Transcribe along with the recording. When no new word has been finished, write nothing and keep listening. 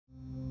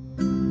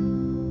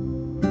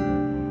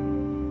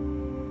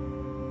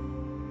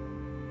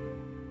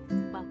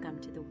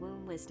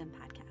Wisdom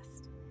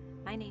Podcast.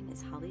 My name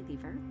is Holly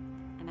Lever,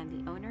 and I'm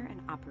the owner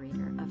and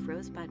operator of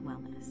Rosebud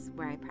Wellness,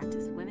 where I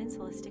practice women's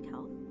holistic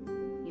health,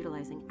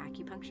 utilizing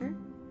acupuncture,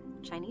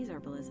 Chinese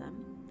herbalism,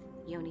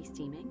 yoni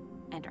steaming,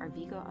 and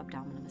Arvigo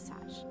abdominal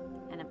massage.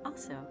 And I'm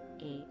also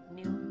a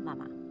new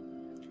mama.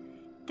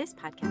 This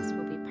podcast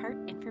will be part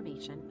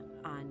information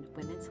on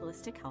women's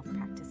holistic health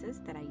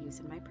practices that I use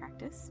in my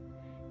practice,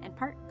 and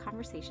part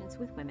conversations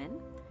with women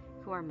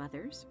who are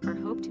mothers or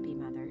hope to be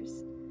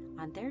mothers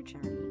on their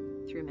journey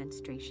through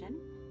menstruation,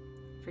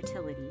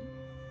 fertility,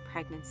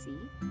 pregnancy,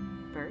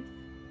 birth,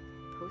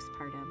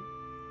 postpartum,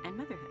 and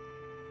motherhood.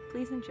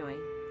 Please enjoy.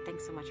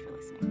 Thanks so much for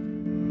listening.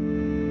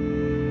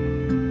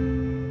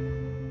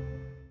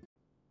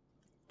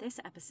 This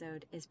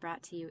episode is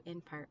brought to you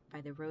in part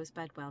by the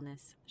Rosebud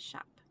Wellness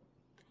shop.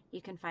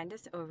 You can find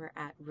us over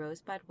at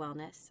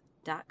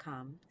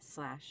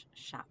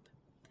rosebudwellness.com/shop.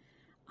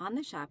 On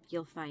the shop,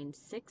 you'll find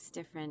 6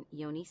 different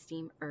Yoni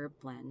Steam herb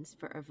blends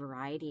for a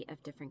variety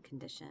of different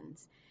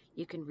conditions.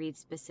 You can read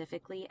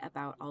specifically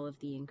about all of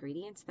the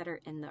ingredients that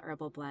are in the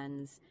herbal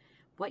blends,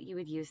 what you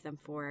would use them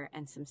for,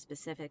 and some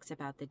specifics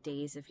about the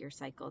days of your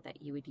cycle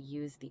that you would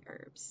use the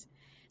herbs.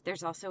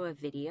 There's also a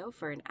video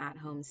for an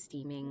at-home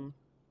steaming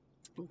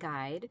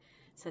guide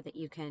so that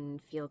you can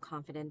feel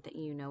confident that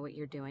you know what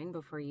you're doing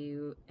before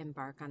you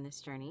embark on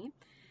this journey.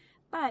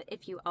 But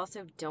if you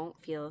also don't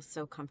feel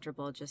so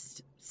comfortable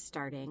just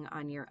starting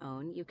on your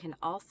own, you can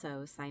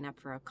also sign up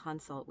for a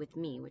consult with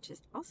me, which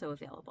is also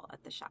available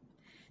at the shop.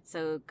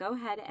 So go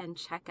ahead and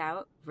check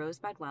out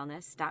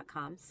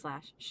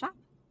rosebudwellness.com/shop.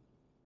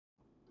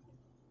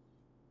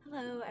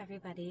 Hello,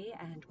 everybody,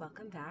 and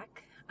welcome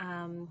back.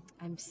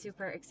 I'm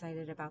super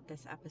excited about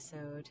this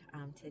episode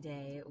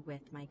today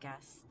with my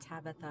guest,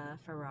 Tabitha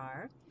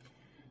Farrar.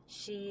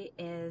 She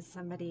is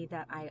somebody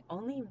that I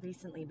only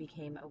recently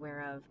became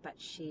aware of, but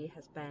she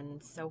has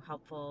been so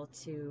helpful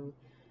to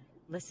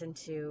listen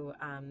to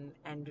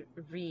and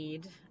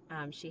read.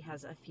 She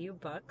has a few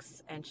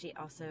books, and she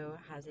also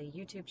has a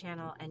YouTube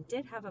channel and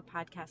did have a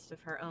podcast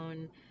of her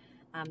own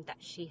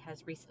that she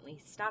has recently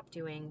stopped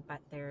doing,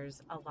 but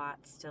there's a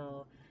lot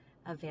still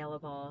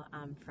available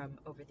from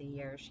over the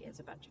years. She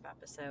has a bunch of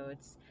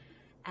episodes.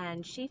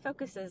 And she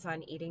focuses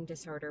on eating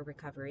disorder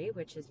recovery,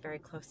 which is very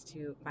close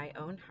to my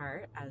own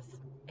heart as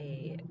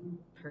a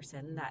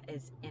person that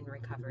is in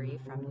recovery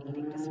from an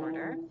eating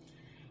disorder.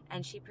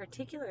 And she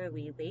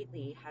particularly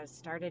lately has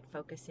started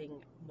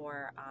focusing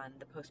more on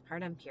the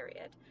postpartum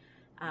period,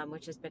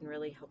 which has been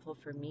really helpful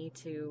for me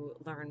to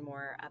learn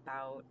more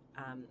about.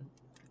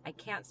 I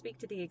can't speak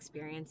to the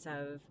experience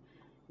of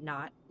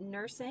not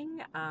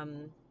nursing,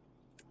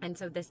 and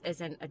so this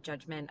isn't a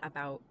judgment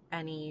about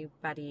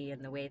anybody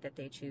and the way that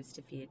they choose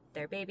to feed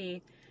their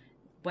baby.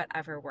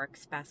 Whatever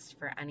works best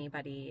for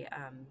anybody,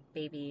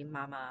 baby,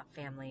 mama,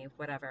 family,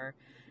 whatever,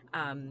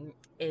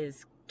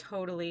 is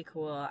totally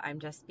cool. I'm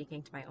just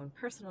speaking to my own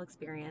personal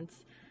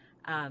experience.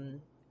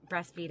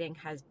 Breastfeeding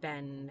has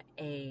been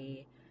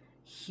a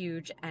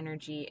huge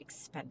energy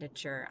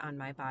expenditure on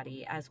my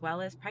body, as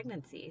well as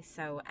pregnancy.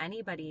 So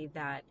anybody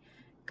that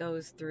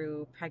goes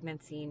through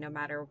pregnancy, no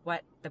matter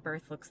what the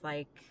birth looks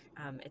like,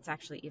 it's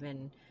actually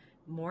even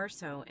more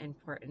so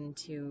important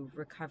to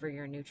recover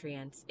your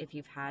nutrients if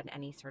you've had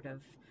any sort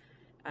of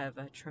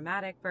a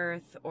traumatic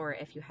birth, or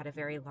if you had a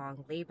very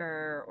long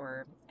labor,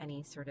 or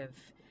any sort of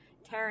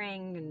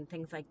tearing and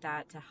things like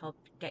that, to help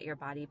get your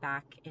body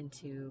back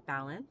into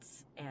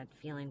balance and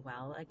feeling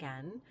well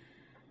again.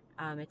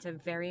 It's a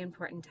very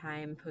important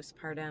time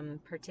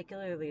postpartum,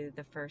 particularly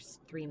the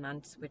first 3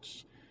 months,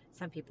 which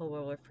some people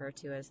will refer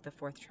to as the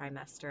 4th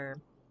trimester.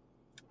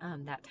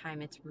 That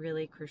time, it's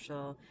really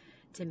crucial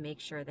to make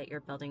sure that you're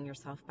building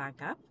yourself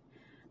back up.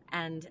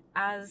 And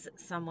as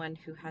someone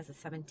who has a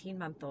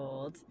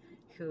 17-month-old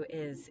who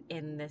is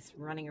in this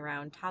running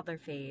around toddler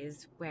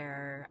phase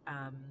where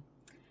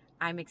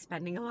I'm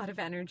expending a lot of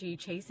energy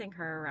chasing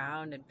her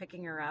around and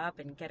picking her up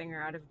and getting her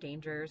out of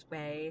danger's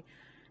way.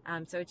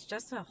 So it's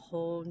just a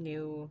whole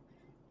new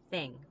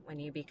thing when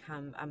you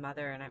become a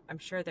mother, and I'm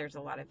sure there's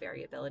a lot of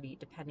variability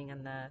depending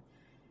on the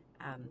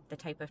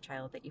type of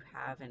child that you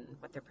have and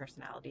what their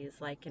personality is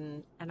like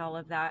and all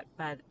of that.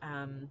 But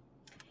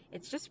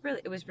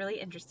it was really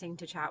interesting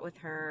to chat with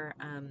her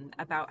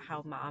about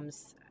how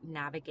moms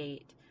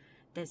navigate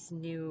this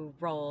new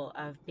role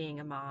of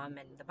being a mom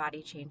and the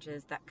body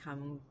changes that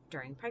come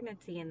during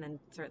pregnancy and then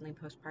certainly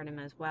postpartum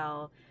as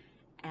well,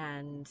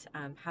 and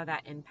how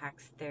that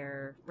impacts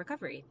their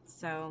recovery.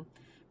 So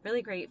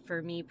really great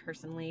for me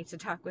personally to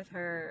talk with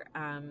her.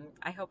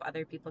 I hope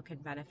other people can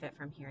benefit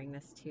from hearing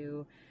this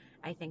too.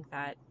 I think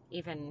that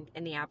even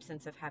in the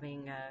absence of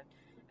having a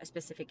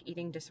specific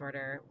eating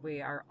disorder, we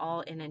are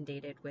all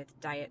inundated with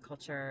diet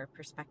culture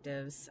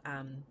perspectives.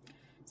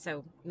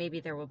 So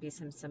maybe there will be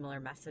some similar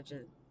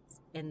messages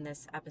in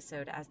this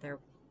episode as there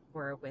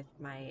were with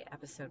my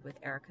episode with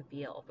Erica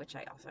Beale, which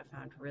I also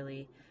found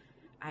really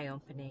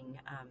eye-opening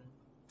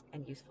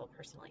and useful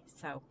personally.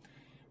 So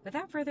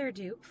without further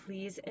ado,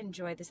 please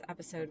enjoy this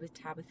episode with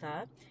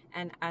Tabitha.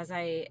 And as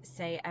I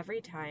say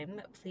every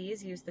time,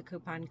 please use the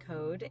coupon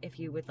code if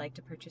you would like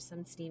to purchase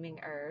some steaming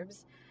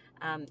herbs.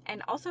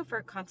 And also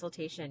for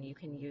consultation, you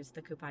can use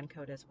the coupon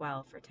code as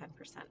well for 10%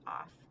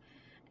 off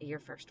your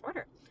first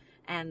order.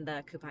 And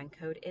the coupon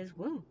code is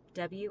WOMB,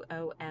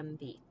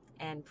 W-O-M-B.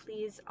 And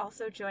please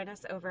also join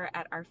us over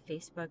at our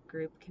Facebook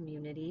group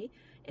community.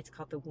 It's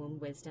called the Womb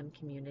Wisdom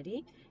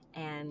Community.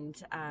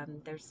 And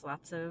there's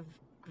lots of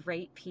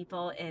great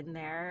people in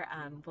there.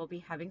 We'll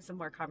be having some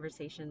more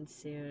conversations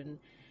soon.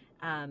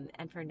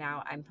 And for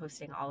now, I'm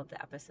posting all of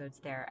the episodes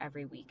there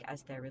every week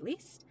as they're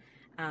released.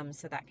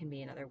 So that can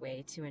be another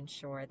way to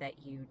ensure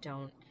that you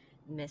don't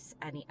miss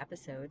any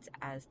episodes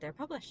as they're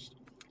published.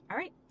 All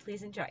right,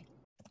 please enjoy.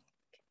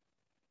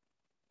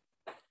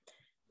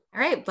 All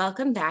right,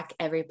 welcome back,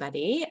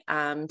 everybody,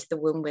 to the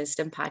Womb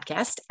Wisdom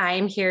Podcast. I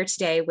am here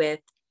today with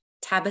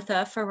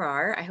Tabitha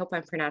Farrar. I hope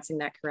I'm pronouncing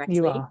that correctly.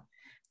 You are.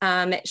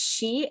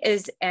 She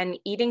is an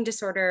eating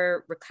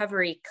disorder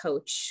recovery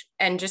coach.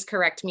 And just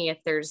correct me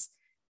if there's,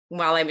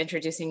 while I'm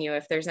introducing you,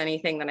 if there's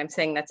anything that I'm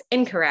saying that's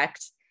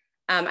incorrect.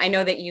 I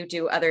know that you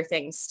do other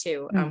things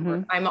too.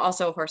 I'm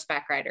also a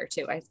horseback rider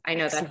too. I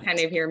know that's kind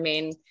of your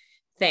main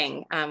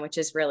thing, which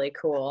is really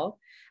cool.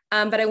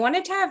 But I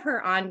wanted to have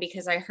her on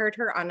because I heard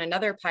her on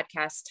another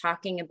podcast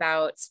talking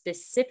about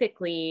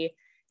specifically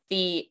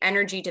the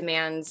energy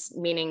demands,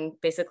 meaning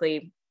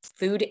basically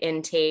food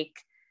intake,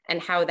 and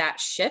how that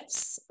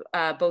shifts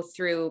both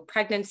through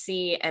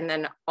pregnancy and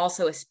then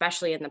also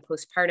especially in the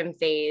postpartum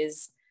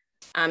phase.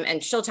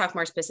 And she'll talk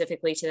more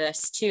specifically to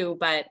this too,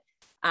 but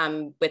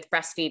with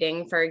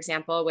breastfeeding, for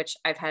example, which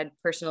I've had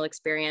personal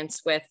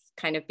experience with,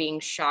 kind of being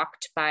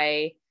shocked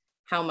by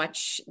how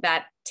much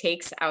that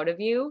takes out of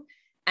you.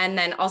 And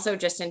then also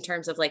just in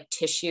terms of like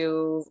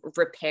tissue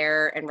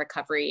repair and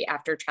recovery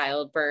after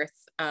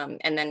childbirth. And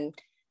then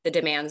the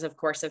demands, of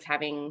course, of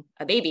having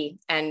a baby.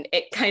 And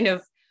it kind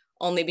of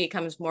only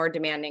becomes more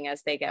demanding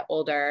as they get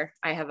older.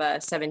 I have a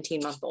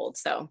 17-month-old,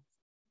 so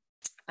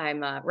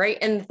I'm right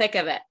in the thick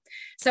of it.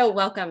 So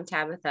welcome,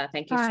 Tabitha.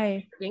 Thank you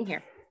for being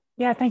here.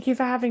 Yeah, thank you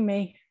for having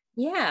me.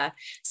 Yeah.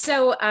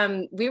 So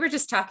we were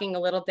just talking a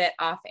little bit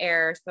off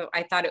air, so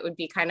I thought it would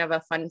be kind of a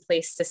fun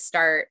place to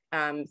start.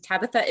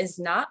 Tabitha is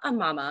not a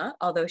mama,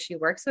 although she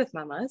works with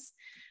mamas.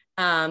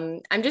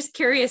 I'm just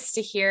curious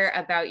to hear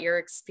about your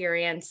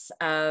experience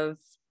of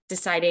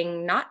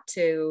deciding not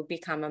to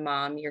become a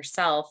mom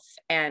yourself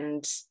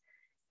and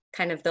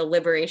kind of the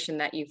liberation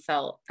that you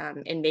felt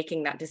in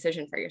making that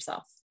decision for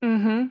yourself.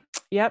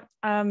 Yep.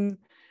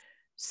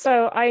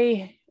 So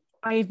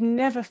I've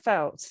never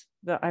felt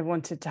that I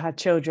wanted to have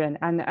children.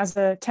 And as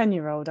a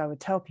 10-year-old, I would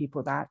tell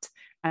people that,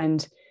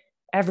 and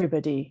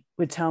everybody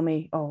would tell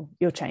me, oh,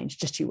 you'll change,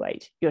 just you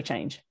wait, you'll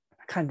change.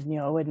 I kind of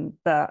knew I wouldn't,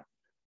 but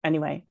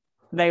anyway,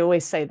 they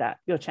always say that,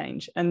 you'll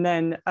change. And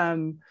then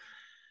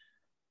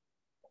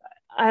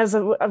as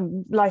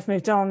life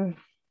moved on,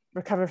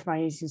 recovered from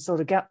my eating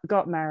disorder,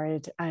 got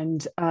married,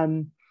 and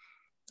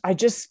I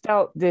just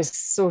felt this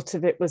sort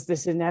of, it was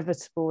this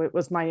inevitable, it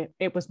was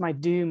my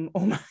doom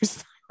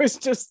almost.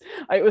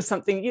 It was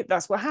something,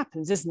 that's what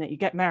happens, isn't it? You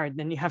get married,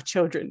 then you have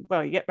children.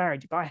 Well, you get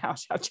married, you buy a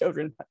house, you have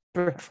children,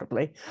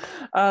 preferably.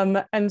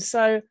 And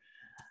so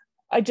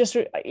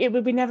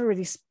we never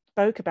really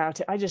spoke about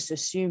it. I just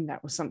assumed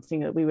that was something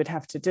that we would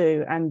have to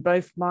do. And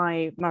both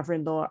my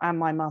mother-in-law and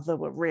my mother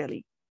were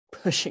really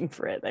pushing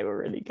for it. They were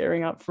really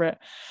gearing up for it.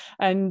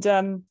 And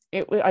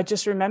I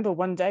just remember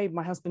one day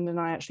my husband and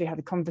I actually had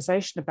a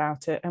conversation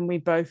about it, and we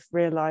both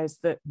realized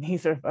that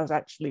neither of us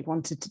actually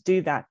wanted to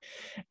do that.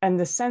 And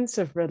the sense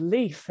of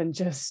relief, and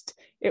just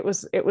it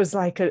was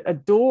like a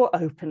door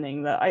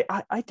opening, that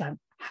I don't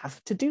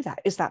have to do that.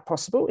 Is that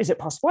possible? Is it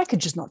possible? I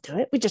could just not do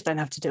it. We just don't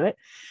have to do it.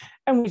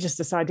 And we just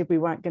decided we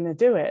weren't going to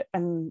do it,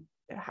 and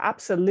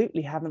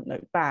absolutely haven't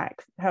looked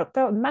back. Felt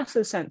a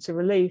massive sense of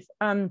relief.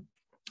 And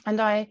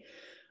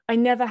I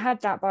never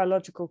had that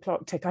biological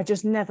clock tick. I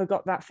just never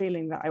got that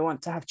feeling that I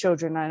want to have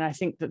children. And I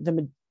think that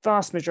the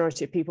vast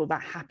majority of people,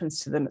 that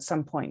happens to them at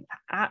some point.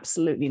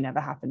 Absolutely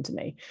never happened to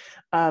me.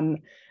 And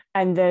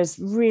there's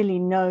really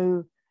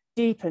no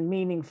deep and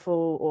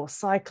meaningful or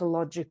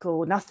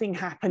psychological, nothing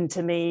happened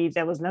to me.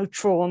 There was no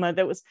trauma.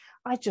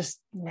 I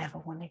just never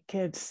wanted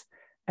kids.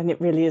 And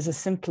it really is as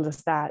simple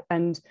as that.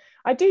 And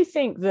I do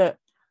think that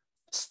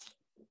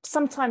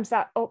sometimes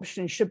that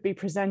option should be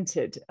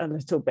presented a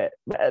little bit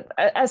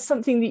as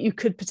something that you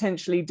could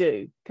potentially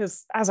do.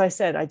 Because as I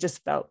said, I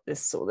just felt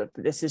this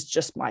is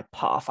just my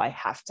path. I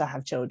have to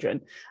have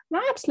children.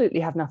 And I absolutely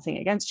have nothing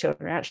against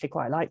children. I actually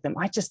quite like them.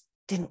 I just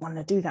didn't want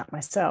to do that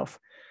myself.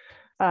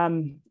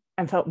 And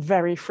felt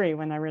very free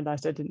when I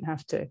realized I didn't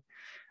have to.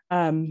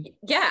 I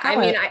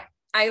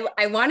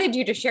wanted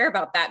you to share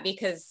about that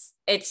because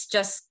it's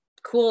just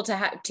cool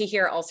to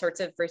hear all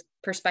sorts of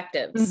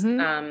perspectives.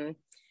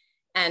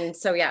 And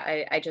so,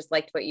 I just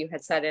liked what you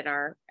had said in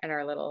our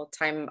little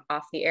time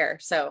off the air.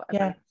 So I'd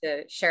like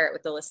to share it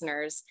with the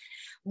listeners.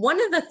 One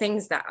of the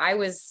things that I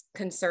was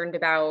concerned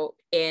about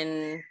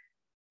in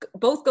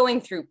both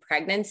going through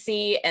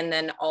pregnancy and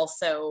then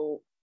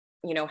also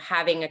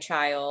having a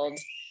child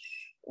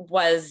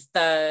was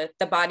the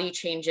body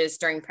changes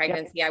during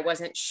pregnancy. Yep. I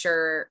wasn't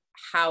sure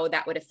how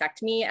that would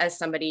affect me as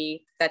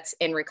somebody that's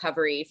in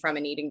recovery from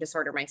an eating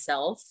disorder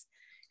myself.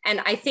 And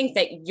I think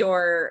that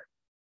your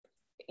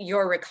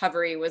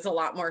recovery was a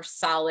lot more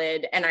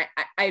solid. And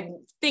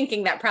I'm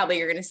thinking that probably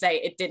you're going to say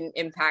it didn't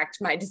impact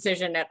my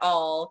decision at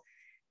all.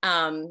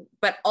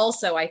 But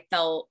also I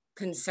felt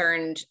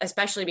concerned,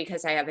 especially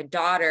because I have a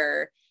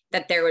daughter,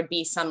 that there would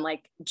be some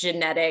like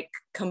genetic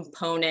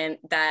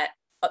component that,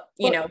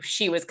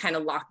 she was kind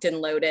of locked and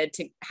loaded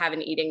to have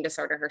an eating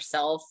disorder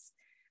herself.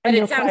 But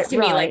it sounds to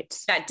me like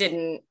that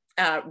didn't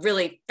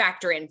really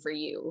factor in for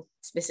you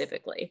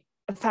specifically.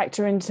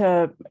 Factor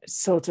into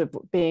sort of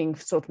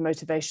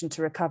motivation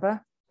to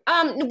recover?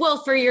 Well,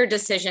 for your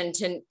decision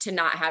to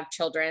not have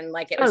children,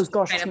 like it was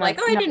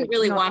I didn't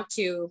really want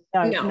to.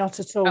 No, not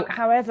at all. Okay.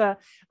 However,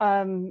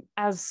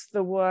 as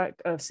the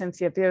work of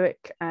Cynthia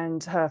Buick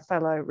and her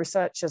fellow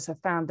researchers have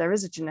found, there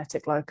is a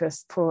genetic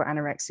locus for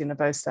anorexia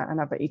nervosa and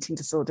other eating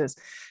disorders.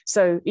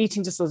 So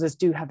eating disorders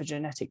do have a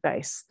genetic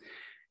base.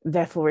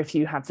 Therefore, if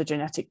you have the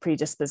genetic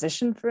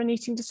predisposition for an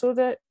eating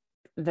disorder,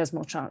 there's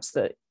more chance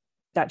that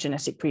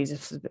genetic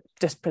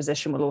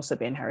predisposition will also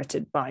be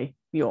inherited by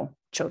your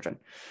children.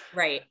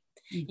 Right.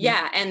 Mm-hmm.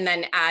 Yeah. And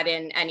then add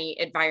in any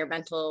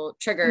environmental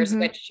triggers,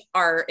 mm-hmm. which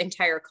our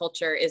entire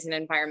culture is an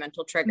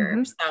environmental trigger.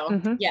 Mm-hmm. So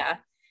mm-hmm. yeah.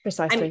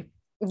 Precisely.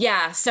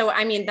 So,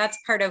 I mean, that's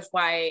part of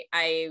why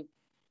I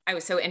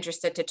was so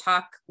interested to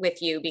talk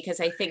with you, because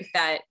I think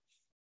that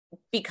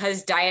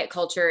because diet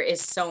culture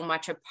is so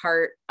much a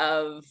part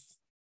of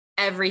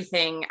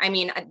everything. I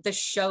mean, the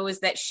shows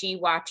that she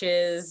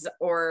watches,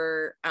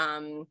 or,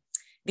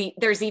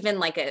 there's even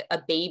like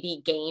a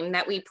baby game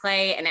that we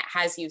play, and it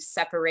has you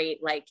separate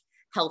like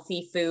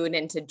healthy food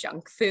into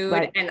junk food.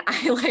 Right. And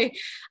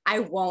I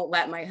won't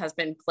let my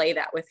husband play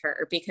that with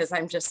her, because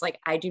I'm just like,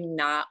 I do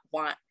not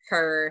want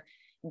her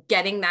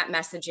getting that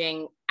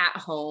messaging at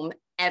home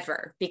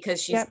ever,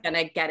 because she's going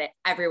to get it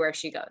everywhere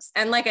she goes.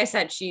 And like I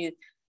said, she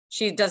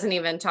doesn't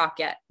even talk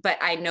yet, but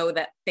I know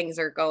that things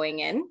are going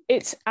in.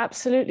 It's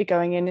absolutely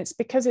going in. It's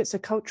because it's a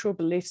cultural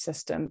belief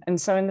system.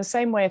 And so in the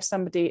same way, if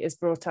somebody is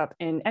brought up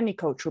in any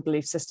cultural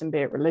belief system, be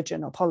it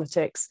religion or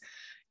politics,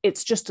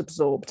 it's just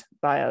absorbed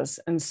by us.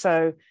 And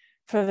so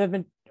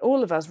for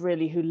all of us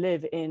really who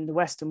live in the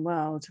Western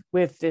world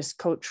with this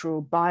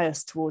cultural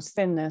bias towards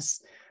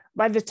thinness,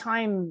 by the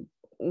time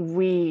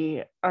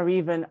we are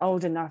even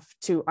old enough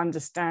to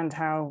understand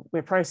how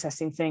we're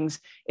processing things,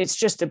 it's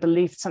just a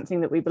belief,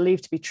 something that we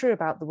believe to be true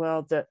about the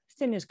world, that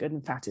thin is good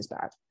and fat is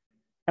bad.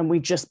 And we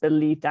just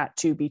believe that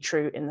to be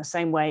true. In the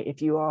same way,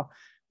 if you are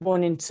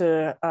born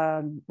into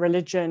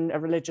religion, a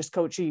religious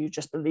culture, you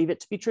just believe it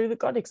to be true that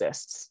God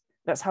exists.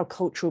 That's how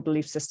cultural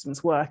belief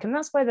systems work. And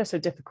that's why they're so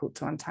difficult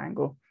to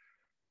untangle.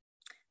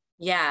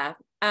 Yeah.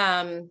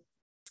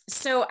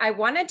 So I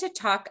wanted to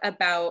talk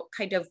about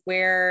kind of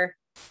where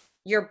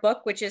your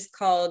book, which is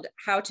called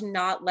How to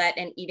Not Let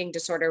an Eating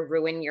Disorder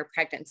Ruin Your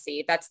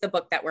Pregnancy. That's the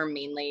book that we're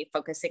mainly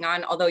focusing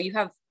on. Although you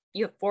have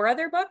 4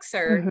 other books,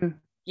 or mm-hmm.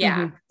 yeah,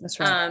 mm-hmm. That's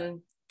right.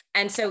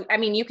 And so, I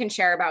mean, you can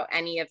share about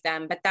any of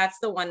them, but that's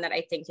the one that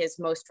I think is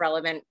most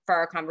relevant for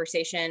our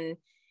conversation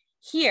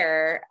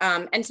here.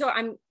 And so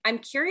I'm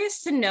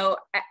curious to know,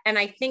 and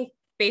I think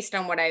based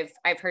on what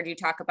I've heard you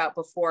talk about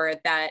before,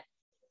 that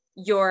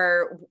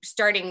you're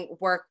starting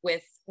work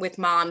with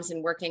moms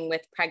and working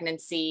with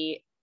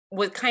pregnancy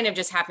was kind of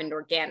just happened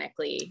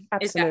organically.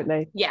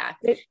 Absolutely. Yeah.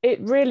 It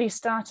really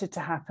started to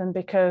happen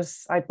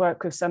because I'd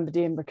work with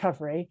somebody in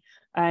recovery,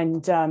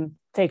 and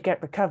they'd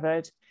get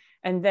recovered.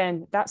 And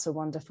then that's a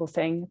wonderful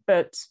thing.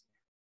 But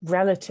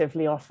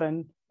relatively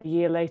often, a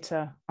year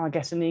later, I'll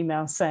get an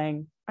email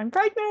saying, I'm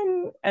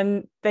pregnant.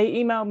 And they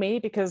email me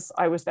because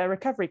I was their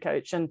recovery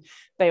coach. And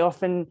they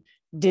often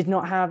did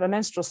not have a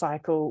menstrual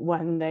cycle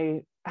when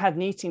they had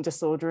an eating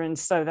disorder. And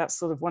so that's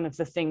sort of one of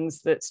the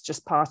things that's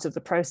just part of the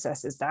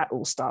process, is that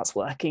all starts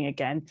working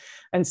again.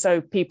 And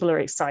so people are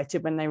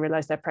excited when they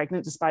realize they're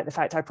pregnant, despite the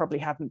fact I probably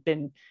haven't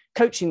been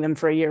coaching them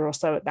for a year or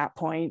so at that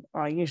point.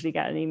 I usually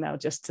get an email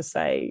just to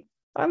say,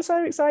 I'm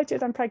so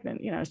excited, I'm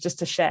pregnant. It's just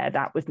to share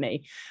that with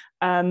me.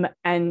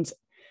 And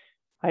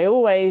I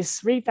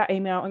always read that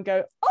email and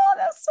go, oh,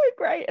 that's so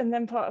great. And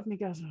then part of me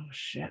goes, oh,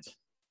 shit,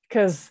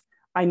 because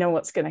I know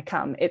what's going to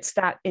come. It's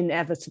that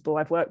inevitable.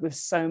 I've worked with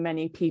so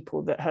many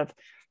people that have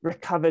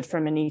recovered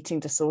from an eating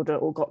disorder,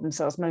 or got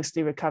themselves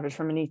mostly recovered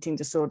from an eating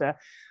disorder.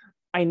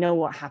 I know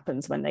what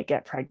happens when they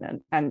get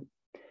pregnant. And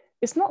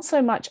it's not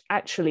so much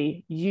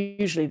actually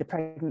usually the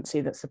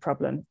pregnancy that's the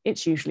problem.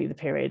 It's usually the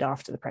period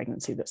after the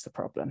pregnancy that's the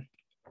problem.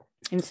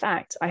 In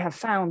fact, I have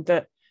found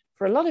that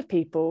for a lot of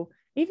people,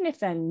 even if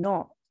they're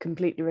not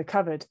completely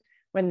recovered,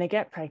 when they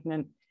get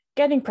pregnant,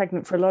 getting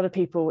pregnant for a lot of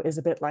people is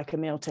a bit like a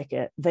meal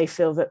ticket. They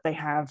feel that they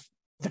have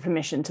the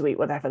permission to eat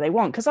whatever they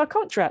want, because our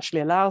culture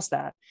actually allows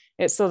that.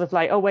 It's sort of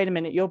like, oh, wait a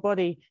minute, your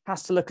body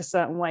has to look a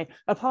certain way,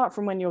 apart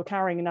from when you're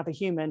carrying another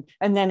human,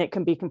 and then it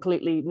can be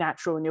completely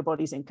natural and your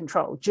body's in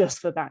control just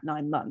for that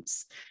 9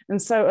 months.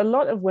 And so a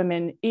lot of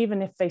women,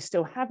 even if they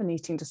still have an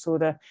eating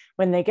disorder,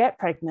 when they get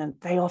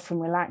pregnant, they often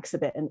relax a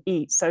bit and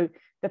eat. So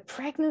the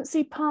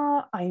pregnancy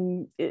part,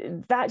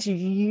 that's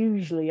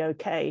usually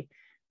okay.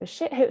 The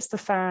shit hits the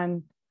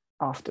fan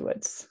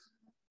afterwards.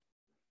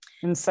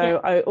 And so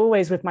I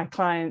always, with my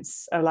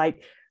clients, are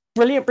like,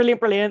 brilliant,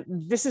 brilliant, brilliant.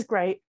 This is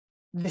great.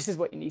 This is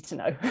what you need to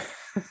know.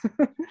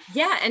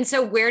 Yeah. And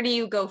so where do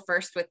you go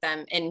first with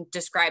them in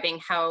describing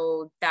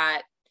how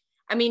that,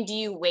 I mean, do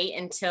you wait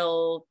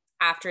until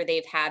after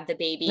they've had the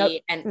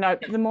baby? No,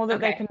 the more that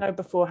they can know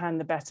beforehand,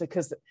 the better.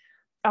 Because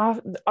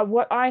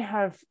what I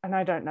have, and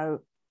I don't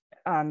know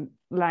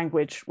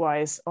language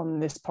wise on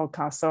this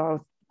podcast, so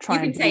I'll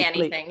try and say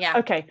anything. Yeah.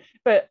 Okay.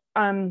 But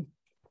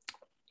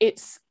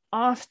it's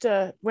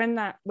after when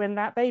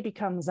that baby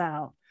comes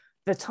out,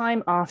 the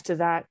time after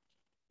that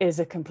is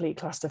a complete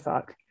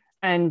clusterfuck,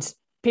 and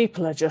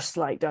people are just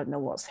like, don't know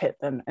what's hit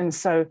them. And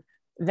so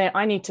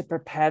I need to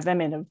prepare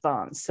them in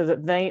advance so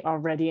that they are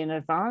ready in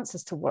advance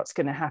as to what's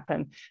going to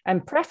happen.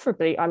 And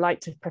preferably I like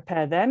to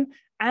prepare them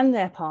and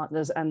their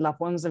partners and loved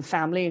ones and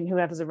family and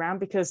whoever's around,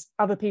 because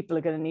other people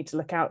are going to need to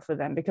look out for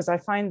them. Because I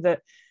find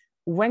that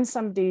when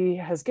somebody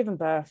has given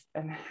birth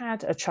and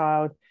had a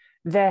child,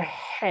 their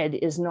head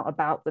is not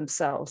about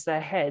themselves. Their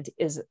head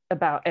is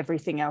about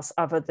everything else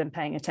other than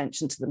paying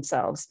attention to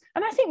themselves.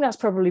 And I think that's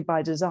probably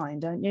by design,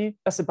 don't you?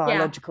 That's a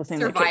biological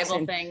thing.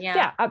 Survival thing. Yeah.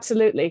 Yeah,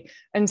 absolutely.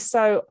 And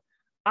so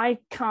I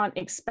can't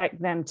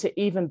expect them to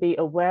even be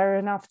aware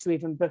enough to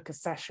even book a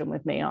session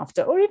with me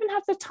after, or even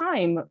have the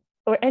time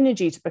or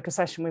energy to book a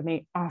session with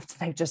me after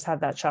they've just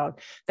had that child.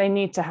 They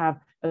need to have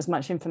as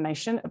much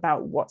information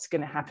about what's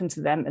going to happen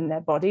to them and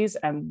their bodies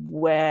and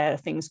where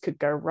things could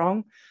go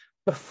wrong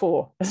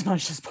before, as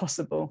much as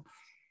possible.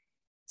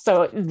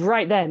 So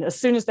right then, as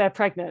soon as they're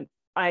pregnant,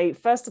 I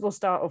first of all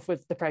start off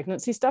with the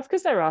pregnancy stuff,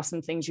 because there are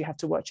some things you have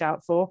to watch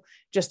out for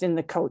just in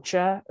the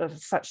culture of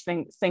such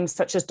things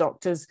such as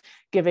doctors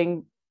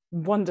giving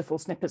wonderful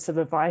snippets of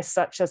advice,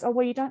 such as, oh,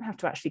 well, you don't have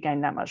to actually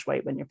gain that much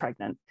weight when you're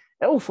pregnant.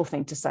 An awful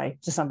thing to say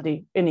to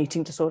somebody in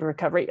eating disorder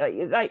recovery.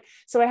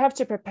 So I have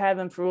to prepare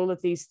them for all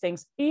of these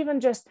things, even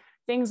just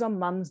things on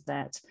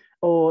Mumsnet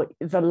or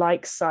the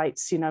like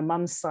sites,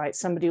 Mum's sites.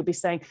 Somebody will be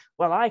saying,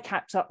 well, I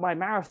kept up my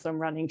marathon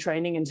running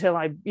training until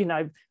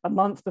a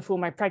month before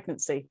my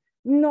pregnancy.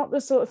 Not the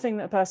sort of thing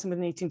that a person with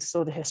an eating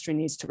disorder history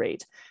needs to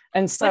read.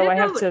 And so I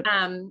have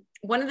to.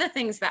 One of the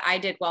things that I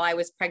did while I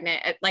was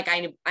pregnant, like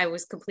I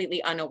was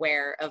completely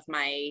unaware of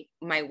my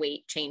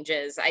weight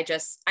changes.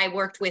 I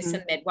worked with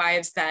some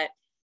midwives that,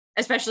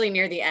 especially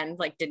near the end,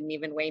 like didn't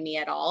even weigh me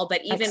at all.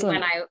 But even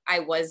Excellent. when I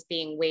was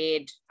being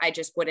weighed, I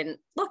just wouldn't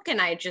look,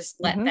 and I just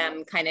let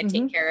them kind of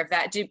take care of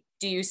that. Do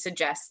you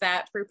suggest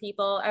that for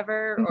people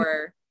ever?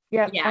 Or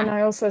yeah. And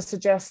I also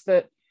suggest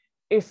that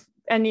if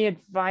any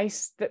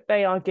advice that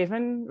they are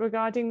given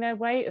regarding their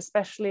weight,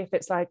 especially if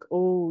it's like,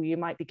 oh, you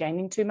might be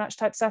gaining too much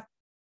type stuff,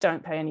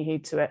 don't pay any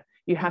heed to it.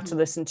 You have to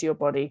listen to your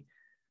body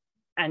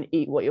and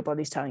eat what your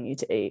body's telling you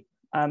to eat.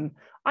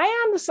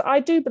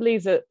 I do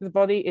believe that the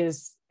body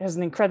has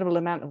an incredible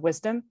amount of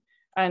wisdom,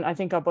 and I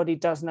think our body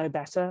does know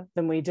better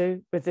than we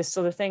do with this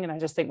sort of thing. And I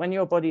just think when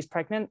your body's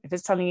pregnant, if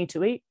it's telling you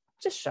to eat,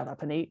 just shut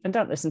up and eat, and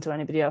don't listen to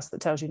anybody else that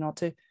tells you not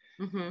to.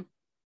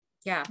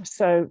 Yeah.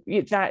 So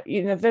that,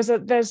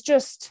 there's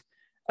just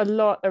a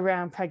lot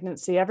around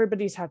pregnancy.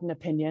 Everybody's had an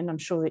opinion. I'm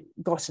sure that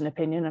got an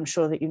opinion. I'm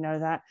sure that you know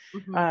that.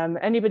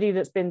 Anybody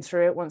that's been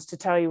through it wants to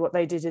tell you what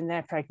they did in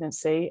their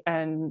pregnancy,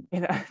 and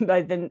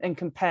and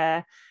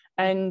compare.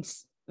 And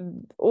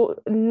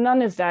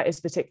none of that is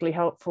particularly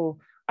helpful,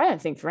 I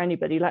don't think, for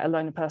anybody, let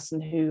alone a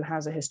person who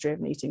has a history of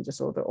an eating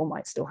disorder or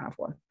might still have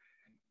one.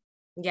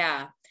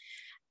 Yeah.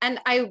 And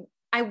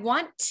I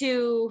want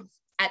to,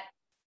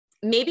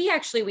 maybe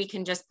actually we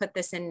can just put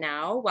this in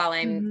now while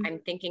I'm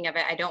thinking of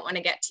it. I don't want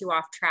to get too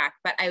off track,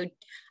 but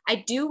I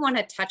do want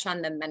to touch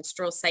on the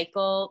menstrual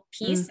cycle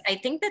piece. I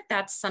think that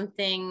that's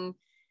something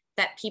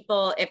that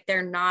people, if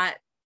they're not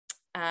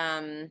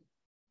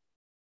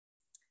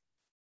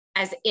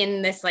as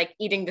in this like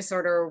eating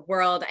disorder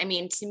world, I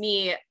mean, to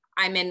me,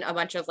 I'm in a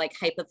bunch of like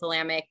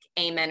hypothalamic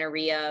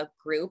amenorrhea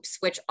groups,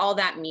 which all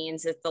that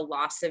means is the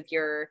loss of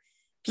your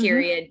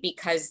period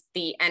because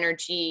the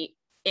energy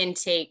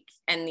intake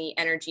and the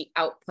energy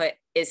output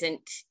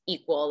isn't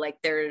equal. Like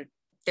there's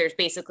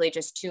basically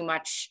just too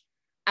much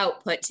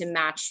output to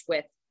match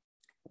with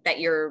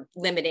that. You're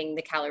limiting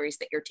the calories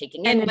that you're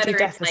taking in. Energy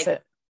deficit. It's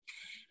like,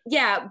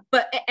 yeah,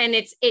 but, and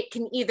it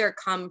can either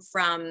come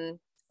from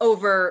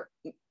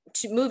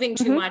moving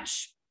too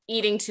much,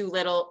 eating too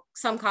little,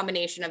 some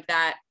combination of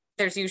that.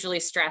 There's usually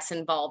stress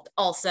involved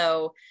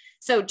also.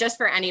 So just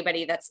for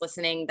anybody that's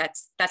listening,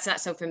 that's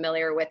not so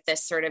familiar with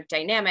this sort of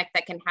dynamic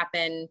that can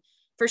happen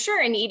for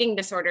sure in eating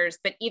disorders,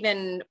 but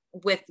even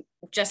with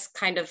just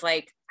kind of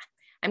like,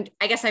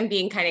 I guess I'm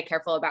being kind of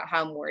careful about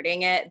how I'm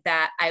wording it,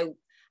 that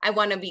I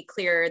want to be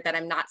clear that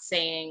I'm not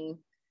saying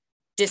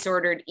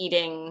disordered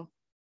eating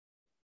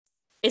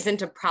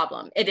isn't a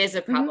problem. It is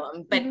a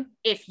problem. But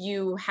if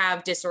you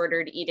have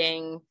disordered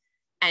eating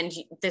and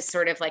this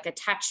sort of like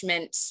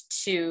attachment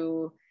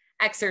to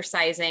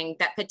exercising,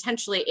 that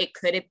potentially it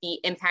could be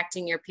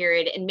impacting your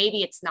period. And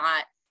maybe it's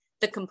not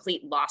the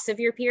complete loss of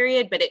your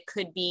period, but it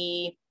could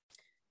be,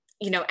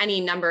 you know, any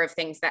number of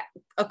things that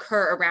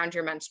occur around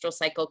your menstrual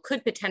cycle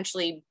could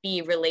potentially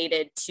be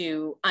related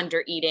to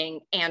under eating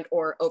and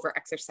or over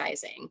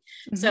exercising.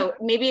 So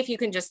maybe if you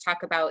can just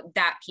talk about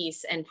that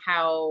piece and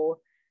how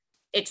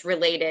it's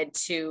related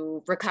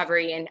to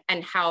recovery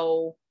and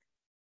how,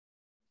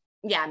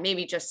 yeah,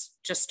 maybe just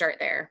start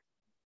there.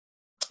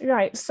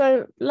 Right.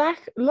 So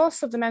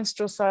loss of the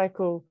menstrual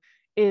cycle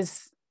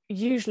is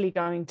usually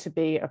going to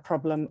be a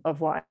problem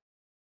of what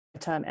I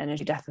term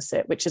energy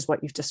deficit, which is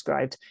what you've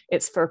described.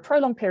 It's for a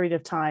prolonged period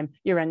of time,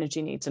 your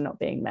energy needs are not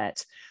being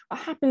met. What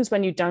happens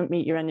when you don't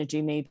meet your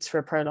energy needs for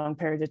a prolonged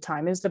period of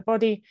time is the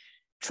body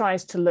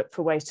tries to look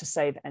for ways to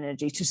save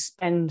energy, to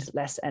spend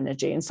less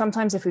energy. And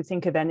sometimes if we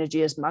think of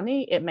energy as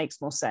money, it makes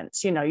more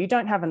sense. You know, you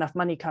don't have enough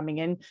money coming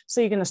in,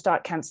 so you're going to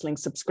start canceling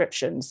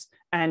subscriptions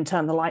and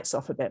turn the lights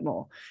off a bit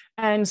more.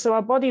 And so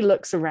our body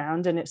looks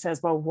around and it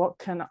says, well,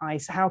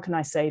 how can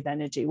I save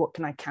energy? What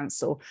can I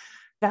cancel?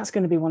 That's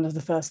going to be one of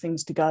the first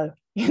things to go.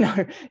 You know,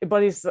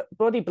 your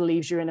body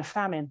believes you're in a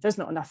famine. There's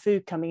not enough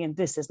food coming in.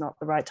 This is not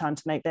the right time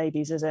to make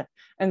babies, is it?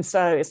 And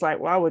so it's like,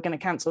 well, we're going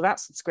to cancel that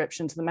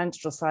subscription to the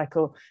menstrual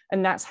cycle.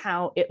 And that's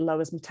how it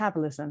lowers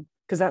metabolism,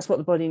 because that's what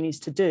the body needs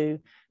to do.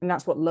 And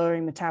that's what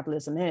lowering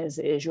metabolism is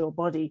your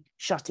body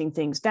shutting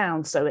things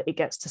down so that it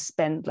gets to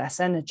spend less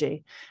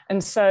energy.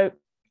 And so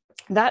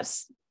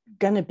that's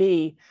going to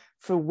be,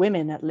 for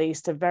women at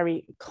least, a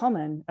very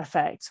common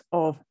effect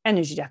of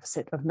energy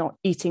deficit, of not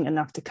eating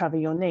enough to cover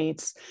your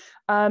needs.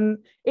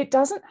 It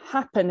doesn't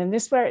happen, and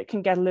this is where it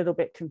can get a little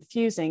bit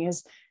confusing,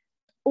 is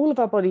all of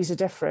our bodies are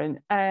different.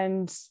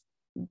 And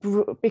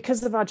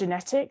because of our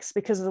genetics,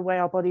 because of the way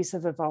our bodies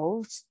have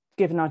evolved,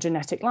 given our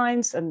genetic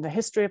lines and the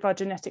history of our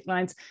genetic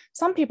lines,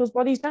 some people's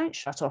bodies don't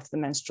shut off the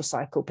menstrual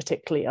cycle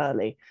particularly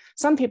early.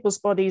 Some people's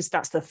bodies,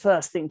 that's the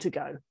first thing to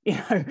go, you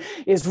know,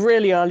 is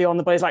really early on.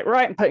 The body's like,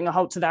 right, I'm putting a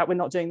halt to that. We're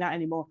not doing that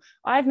anymore.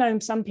 I've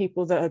known some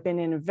people that have been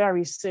in a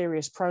very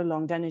serious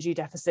prolonged energy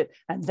deficit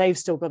and they've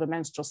still got a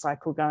menstrual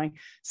cycle going.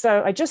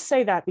 So I just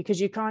say that because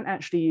you can't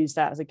actually use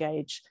that as a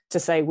gauge to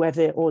say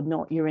whether or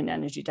not you're in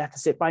energy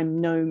deficit. By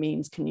no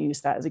means can you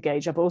use that as a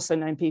gauge. I've also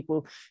known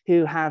people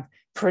who have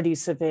pretty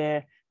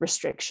severe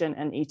restriction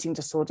and eating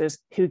disorders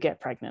who get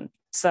pregnant.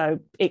 So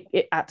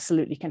it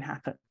absolutely can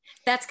happen.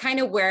 That's kind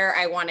of where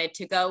I wanted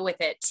to go with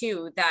it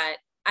too, that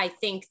I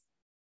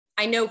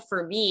know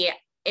for me,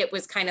 it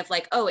was kind of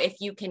like, oh, if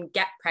you can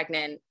get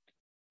pregnant,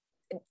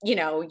 you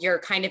know, you're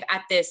kind of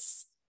at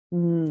this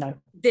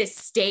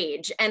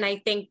stage. And I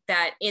think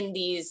that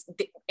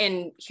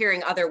in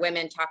hearing other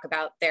women talk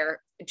about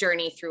their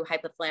journey through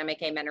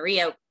hypothalamic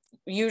amenorrhea,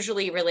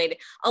 usually related,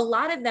 a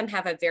lot of them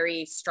have a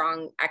very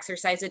strong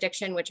exercise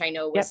addiction, which I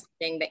know was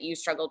something that you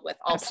struggled with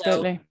also.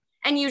 Absolutely.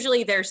 And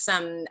usually there's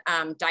some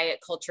diet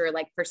culture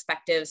like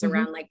perspectives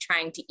around like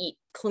trying to eat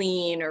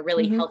clean or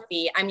really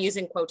healthy. I'm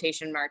using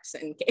quotation marks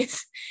in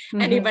case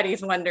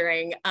anybody's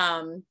wondering,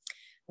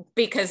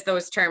 because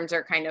those terms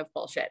are kind of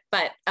bullshit,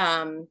 but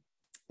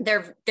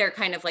they're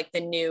kind of like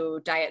the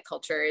new diet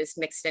culture is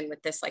mixed in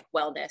with this like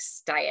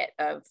wellness diet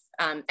of,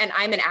 and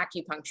I'm an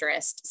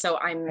acupuncturist, so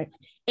I'm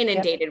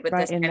inundated with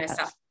this kind of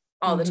stuff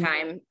all the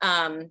time.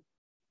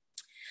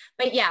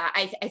 But yeah,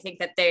 I think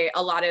that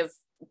a lot of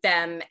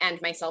them,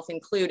 and myself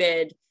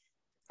included,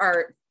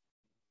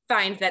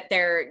 find that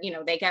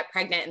they get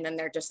pregnant and then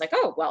they're just like,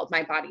 oh, well,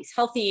 my body's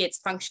healthy. It's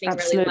functioning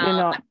really well.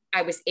 Not.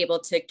 I was able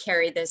to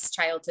carry this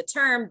child to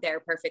term. They're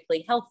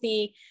perfectly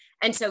healthy.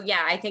 And so,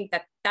 yeah, I think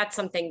that that's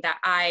something that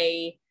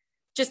I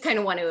just kind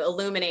of want to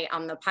illuminate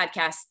on the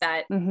podcast,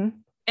 that,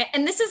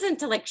 and this isn't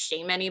to like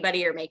shame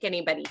anybody or make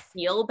anybody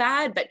feel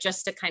bad, but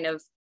just to kind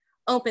of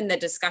open the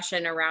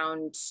discussion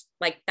around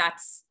like,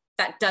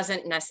 that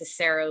doesn't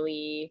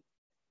necessarily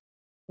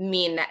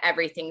mean that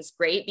everything's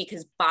great,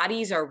 because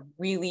bodies are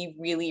really,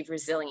 really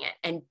resilient,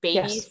 and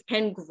babies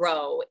can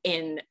grow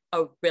in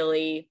a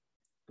really,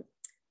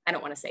 I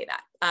don't want to say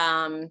that,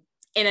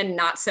 in a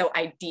not so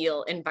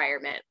ideal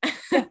environment.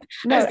 Yeah,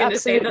 no, I was going to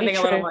say something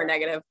a little more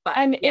negative, but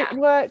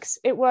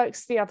it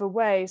works the other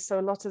way. So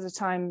a lot of the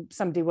time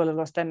somebody will have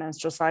lost their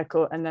menstrual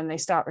cycle and then they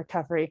start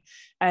recovery,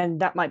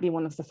 and that might be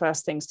one of the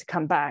first things to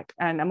come back.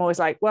 And I'm always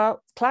like,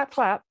 well, clap,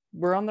 clap,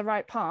 we're on the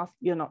right path.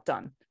 You're not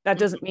done. That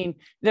doesn't mean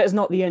that is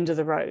not the end of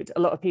the road. A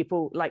lot of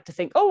people like to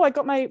think, oh, I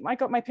got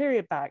my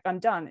period back, I'm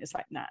done. It's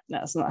like, nah,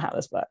 that's not how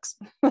this works.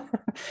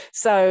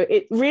 So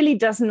it really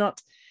does not.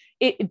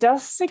 It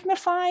does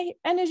signify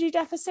energy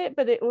deficit,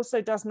 but it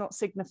also does not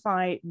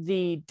signify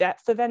the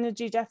depth of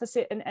energy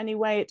deficit in any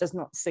way. It does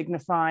not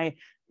signify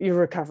your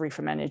recovery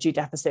from energy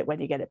deficit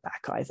when you get it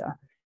back either.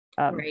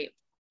 Right.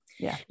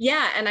 Yeah.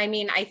 Yeah. And I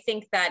mean, I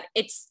think that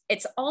it's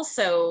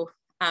also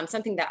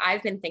something that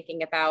I've been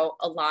thinking about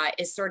a lot,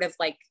 is sort of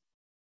like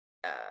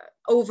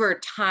over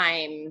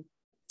time,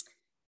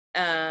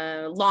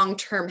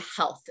 long-term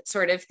health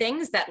sort of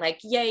things that like,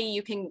 yay,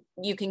 you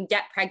can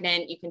get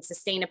pregnant, you can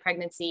sustain a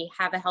pregnancy,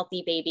 have a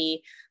healthy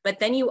baby, but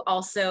then you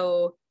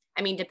also,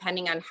 I mean,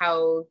 depending on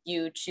how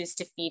you choose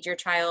to feed your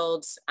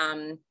child,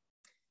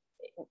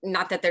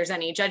 not that there's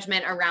any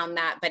judgment around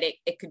that, but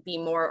it could be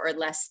more or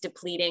less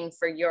depleting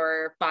for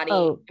your body.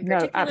 Oh,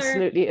 no,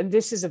 absolutely. And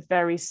this is a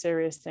very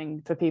serious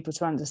thing for people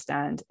to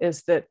understand,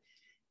 is that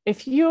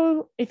if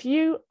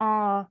you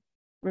are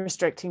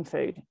restricting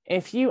food,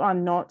 if you are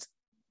not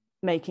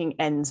making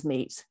ends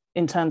meet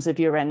in terms of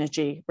your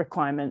energy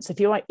requirements,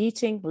 if you are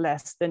eating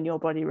less than your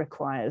body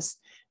requires,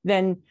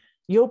 then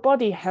your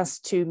body has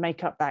to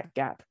make up that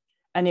gap,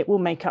 and it will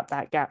make up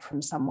that gap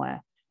from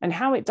somewhere. And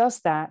how it does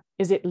that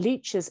is it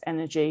leaches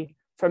energy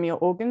from your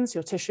organs,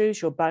 your tissues,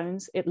 your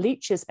bones. It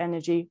leaches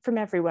energy from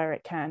everywhere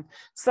it can.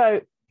 So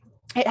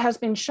it has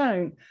been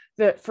shown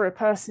that for a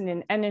person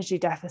in energy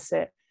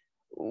deficit,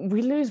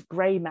 we lose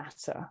gray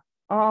matter.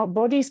 Our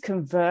bodies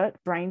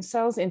convert brain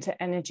cells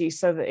into energy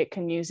so that it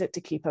can use it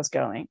to keep us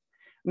going.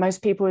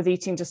 Most people with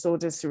eating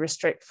disorders who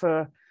restrict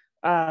for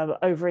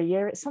over a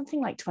year, it's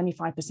something like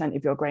 25%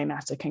 of your gray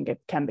matter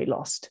can be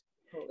lost.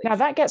 Now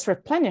that gets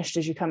replenished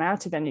as you come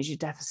out of energy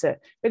deficit,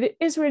 but it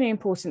is really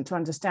important to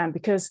understand,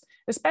 because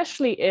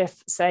especially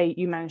if, say,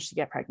 you manage to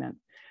get pregnant,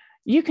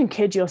 you can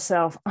kid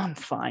yourself, I'm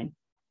fine,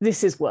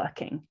 this is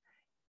working.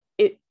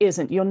 It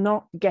isn't. You're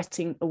not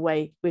getting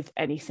away with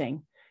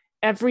anything.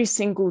 Every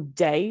single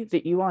day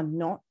that you are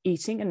not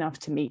eating enough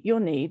to meet your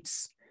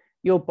needs,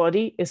 your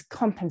body is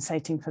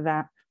compensating for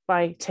that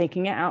by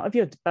taking it out of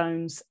your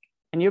bones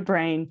and your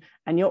brain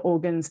and your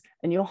organs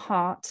and your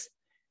heart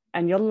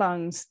and your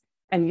lungs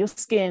and your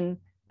skin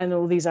and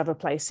all these other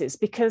places.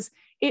 Because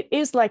it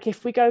is like,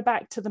 if we go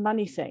back to the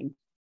money thing,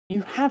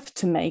 you have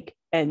to make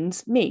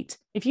ends meet.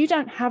 If you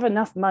don't have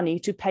enough money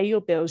to pay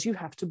your bills, you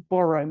have to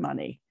borrow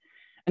money.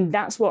 And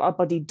that's what our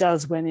body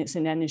does when it's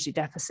in energy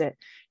deficit.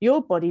 Your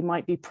body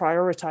might be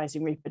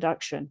prioritizing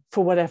reproduction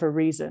for whatever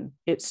reason.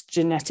 It's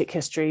genetic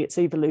history, it's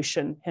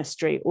evolution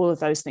history, all of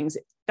those things.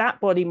 That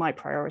body might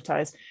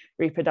prioritize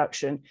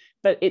reproduction,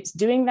 but it's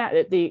doing that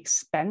at the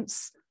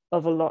expense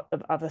of a lot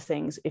of other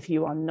things if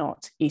you are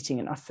not eating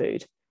enough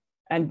food.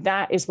 And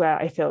that is where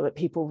I feel that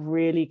people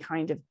really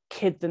kind of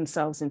kid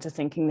themselves into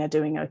thinking they're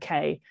doing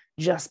okay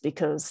just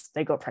because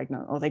they got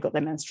pregnant or they got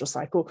their menstrual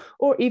cycle,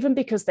 or even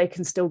because they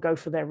can still go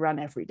for their run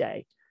every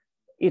day.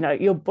 You know,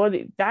 your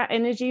body, that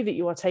energy that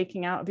you are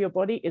taking out of your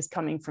body is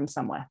coming from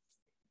somewhere.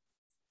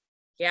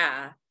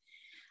 Yeah.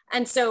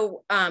 And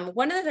so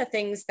one of the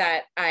things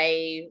that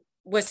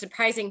was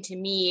surprising to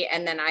me,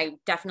 and then I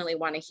definitely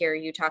want to hear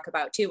you talk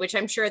about too, which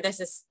I'm sure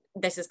this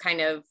is kind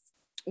of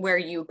where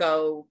you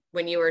go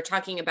when you were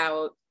talking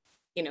about,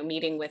 you know,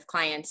 meeting with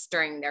clients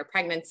during their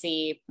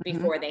pregnancy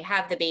before they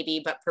have the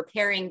baby, but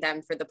preparing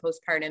them for the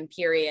postpartum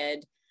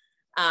period,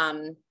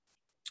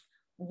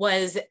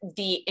 was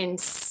the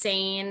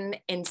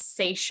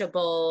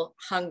insatiable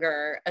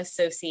hunger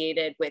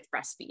associated with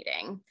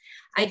breastfeeding.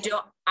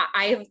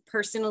 I have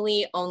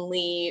personally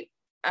only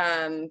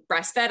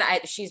breastfed.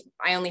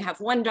 I only have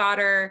one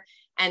daughter.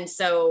 And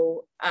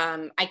so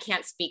I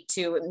can't speak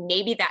to,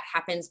 maybe that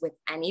happens with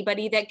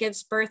anybody that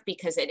gives birth,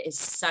 because it is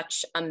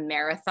such a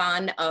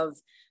marathon of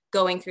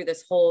going through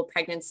this whole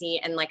pregnancy.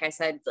 And like I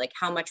said, like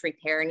how much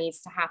repair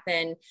needs to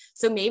happen.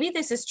 So maybe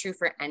this is true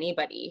for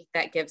anybody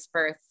that gives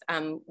birth,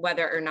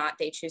 whether or not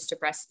they choose to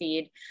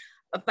breastfeed.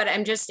 But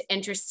I'm just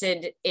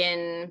interested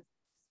in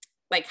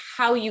like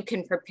how you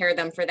can prepare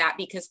them for that.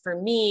 Because for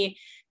me,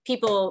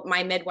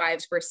 my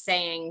midwives were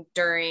saying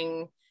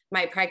during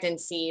my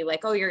pregnancy,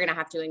 like, oh, you're going to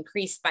have to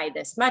increase by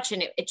this much.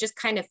 And it just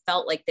kind of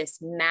felt like this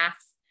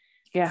math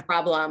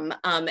problem,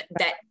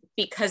 that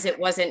because it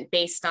wasn't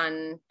based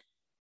on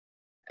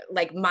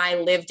like my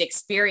lived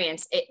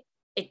experience,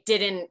 it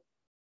didn't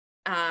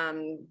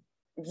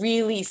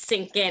really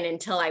sink in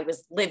until I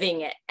was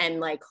living it. And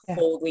like,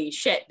 holy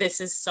shit,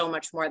 this is so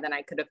much more than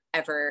I could have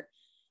ever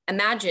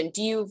imagined.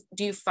 Do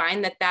you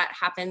find that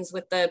happens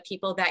with the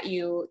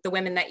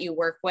women that you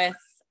work with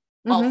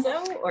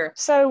also? Or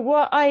so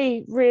what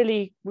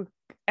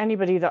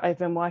anybody that I've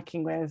been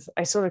working with,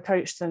 I sort of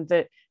coach them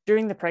that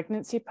during the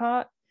pregnancy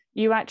part,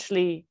 you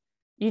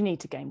need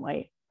to gain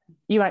weight.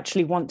 You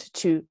actually want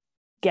to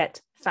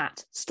get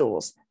fat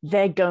stores.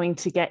 They're going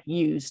to get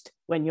used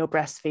when you're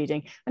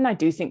breastfeeding. And I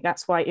do think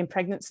that's why in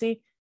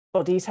pregnancy,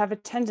 bodies have a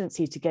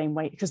tendency to gain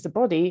weight, because the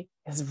body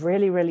is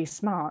really, really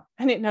smart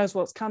and it knows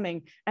what's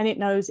coming and it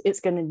knows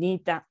it's going to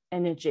need that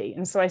energy.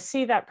 And so I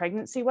see that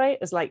pregnancy weight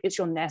as like, it's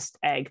your nest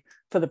egg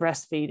for the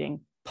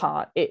breastfeeding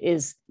part. It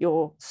is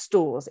your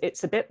stores.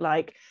 It's a bit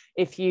like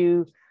it's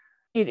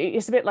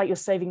a bit like you're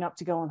saving up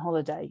to go on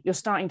holiday. You're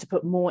starting to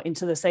put more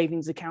into the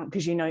savings account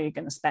because you know you're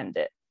going to spend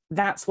it.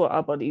 That's what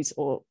our bodies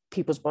or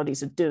people's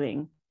bodies are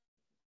doing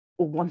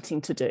or wanting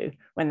to do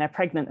when they're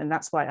pregnant. And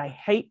that's why I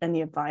hate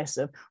any advice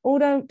of, oh,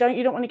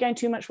 you don't want to gain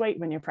too much weight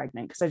when you're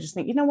pregnant. Because I just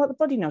think, you know what, the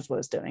body knows what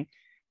it's doing.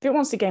 If it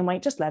wants to gain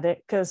weight, just let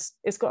it, because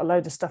it's got a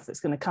load of stuff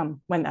that's going to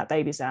come when that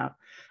baby's out.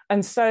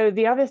 And so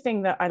the other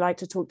thing that I like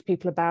to talk to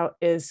people about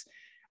is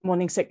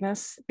morning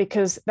sickness,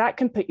 because that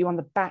can put you on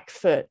the back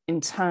foot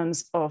in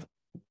terms of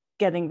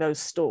getting those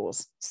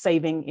stores,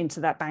 saving into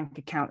that bank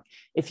account.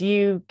 If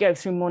you go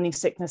through morning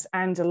sickness,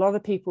 and a lot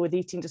of people with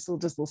eating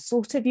disorders will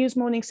sort of use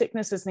morning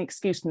sickness as an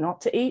excuse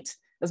not to eat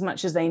as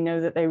much as they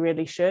know that they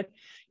really should,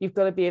 you've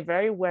got to be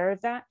very aware of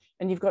that.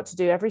 And you've got to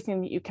do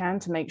everything that you can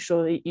to make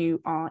sure that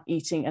you are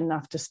eating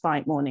enough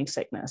despite morning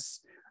sickness.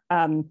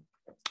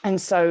 And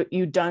so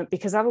you don't,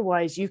 because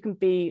otherwise you can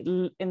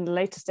be in the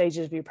later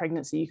stages of your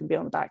pregnancy, you can be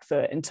on the back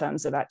foot in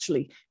terms of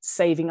actually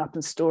saving up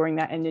and storing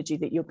that energy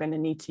that you're going to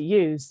need to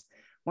use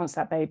once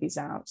that baby's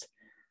out.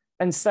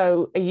 And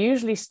so I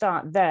usually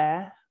start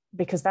there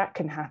because that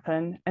can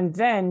happen. And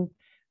then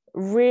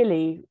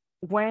really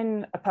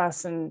when a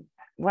person,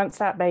 once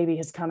that baby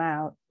has come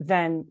out,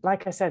 then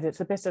like I said, it's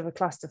a bit of a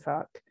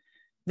clusterfuck.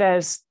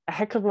 There's a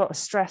heck of a lot of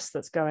stress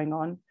that's going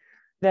on.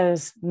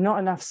 There's not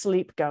enough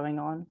sleep going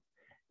on.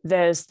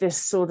 There's this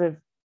sort of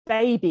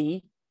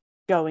baby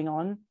going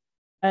on.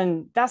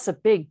 And that's a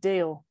big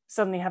deal,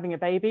 suddenly having a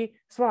baby.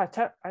 So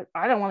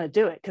I don't want to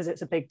do it because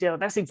it's a big deal.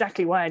 That's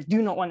exactly why I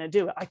do not want to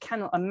do it. I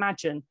cannot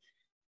imagine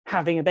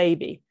having a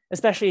baby,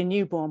 especially a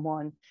newborn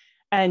one,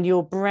 and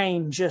your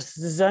brain just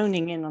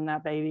zoning in on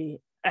that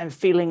baby and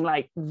feeling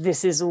like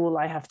this is all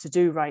I have to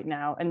do right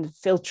now, and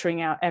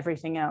filtering out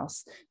everything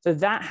else. So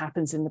that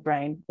happens in the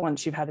brain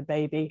once you've had a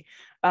baby.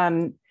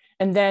 And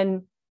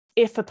then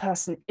if a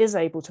person is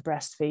able to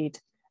breastfeed,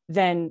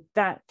 then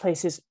that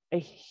places a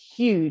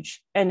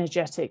huge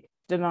energetic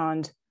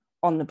demand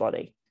on the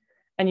body.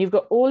 And you've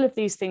got all of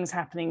these things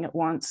happening at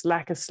once: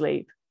 lack of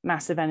sleep,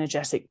 massive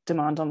energetic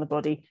demand on the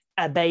body,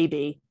 a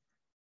baby,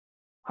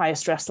 higher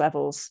stress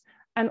levels,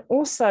 and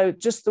also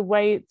just the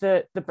way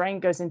that the brain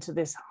goes into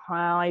this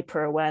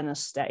hyper awareness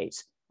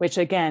state, which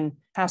again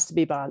has to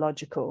be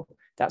biological,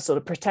 that sort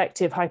of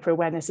protective hyper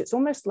awareness. It's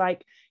almost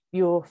like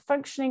you're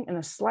functioning in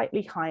a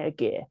slightly higher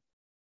gear,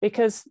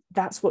 because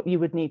that's what you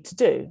would need to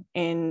do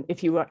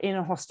if you were in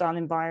a hostile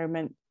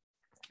environment.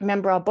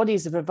 Remember, our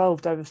bodies have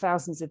evolved over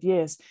thousands of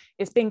years.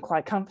 It's been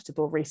quite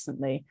comfortable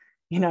recently,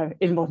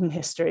 in modern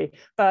history,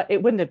 but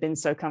it wouldn't have been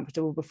so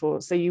comfortable before.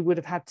 So you would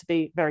have had to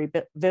be very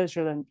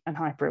vigilant and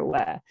hyper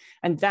aware.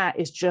 And that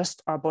is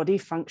just our body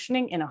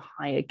functioning in a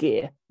higher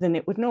gear than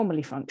it would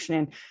normally function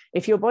in.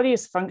 If your body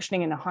is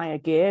functioning in a higher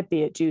gear,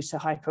 be it due to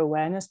hyper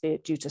awareness, be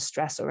it due to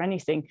stress or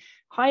anything,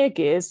 higher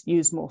gears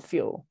use more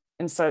fuel.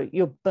 And so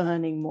you're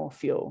burning more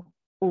fuel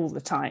all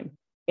the time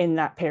in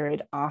that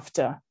period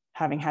after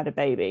having had a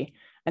baby.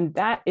 And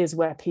that is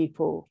where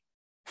people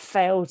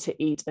fail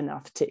to eat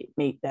enough to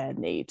meet their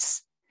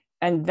needs.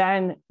 And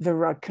then the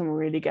rug can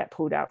really get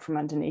pulled out from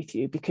underneath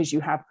you, because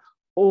you have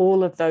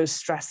all of those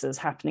stressors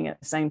happening at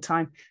the same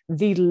time.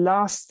 The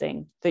last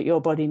thing that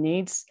your body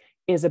needs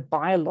is a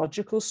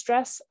biological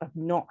stress of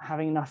not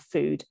having enough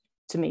food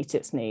to meet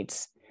its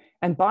needs.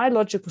 And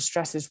biological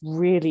stress is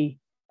really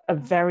a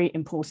very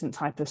important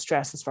type of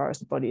stress as far as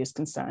the body is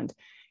concerned.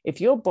 If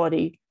your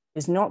body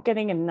is not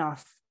getting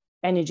enough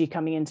energy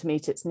coming in to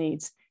meet its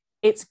needs,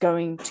 it's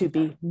going to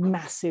be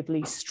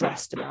massively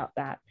stressed about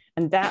that.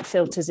 And that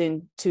filters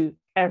into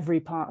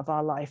every part of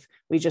our life.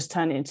 We just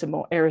turn into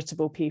more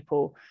irritable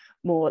people,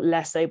 more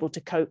less able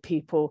to cope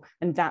people.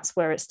 And that's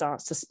where it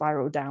starts to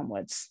spiral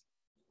downwards.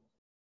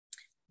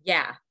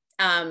 Yeah.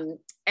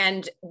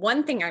 And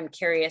one thing I'm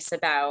curious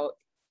about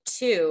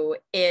too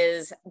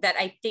is that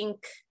I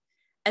think,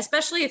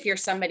 especially if you're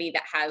somebody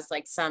that has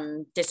like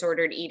some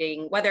disordered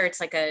eating, whether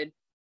it's like a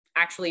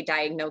actually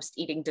diagnosed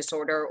eating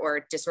disorder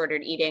or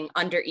disordered eating,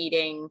 under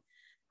eating,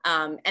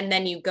 and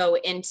then you go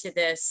into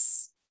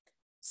this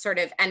sort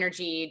of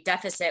energy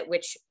deficit,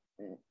 which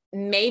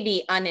may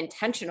be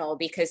unintentional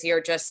because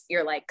you're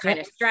like kind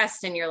of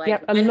stressed, and you're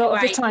like, a lot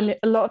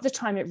of the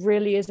time it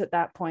really is at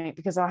that point,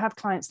 because I have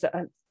clients that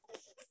are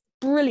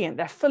brilliant,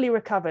 they're fully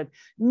recovered,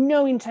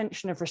 no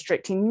intention of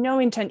restricting, no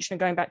intention of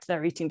going back to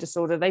their eating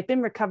disorder, they've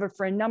been recovered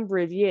for a number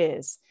of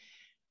years.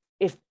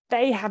 If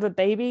they have a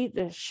baby,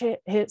 the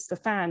shit hits the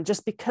fan,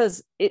 just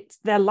because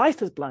their life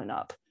has blown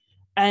up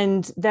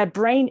and their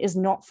brain is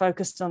not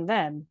focused on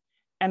them.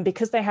 And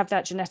because they have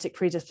that genetic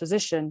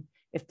predisposition,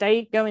 if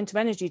they go into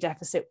energy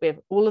deficit with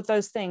all of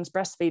those things,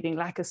 breastfeeding,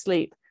 lack of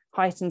sleep,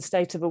 heightened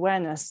state of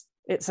awareness,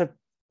 it's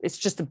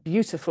just a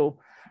beautiful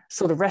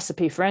sort of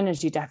recipe for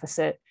energy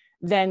deficit.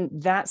 Then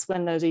that's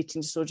when those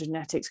eating disorder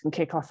genetics can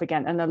kick off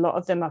again. And a lot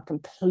of them are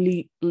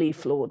completely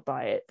flawed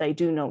by it. They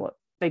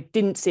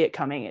didn't see it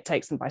coming. It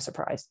takes them by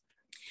surprise.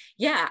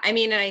 Yeah. I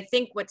mean, and I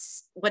think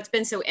what's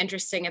been so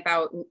interesting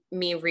about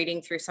me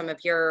reading through some of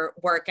your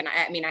work, and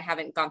I mean, I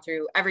haven't gone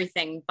through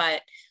everything,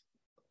 but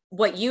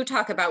what you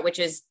talk about, which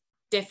is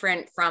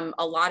different from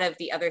a lot of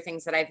the other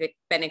things that I've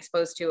been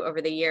exposed to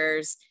over the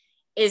years,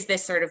 is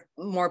this sort of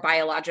more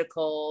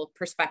biological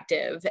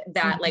perspective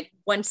that like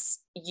once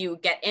you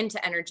get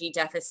into energy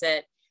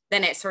deficit,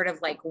 then it sort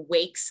of like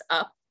wakes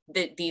up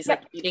these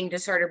like eating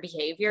disorder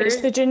behaviors.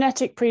 It's the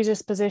genetic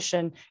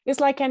predisposition. It's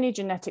like any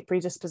genetic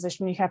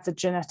predisposition. You have the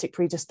genetic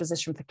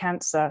predisposition for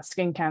cancer,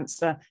 skin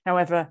cancer.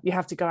 However, you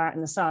have to go out in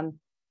the sun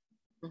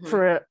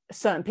for a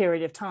certain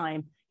period of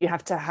time. You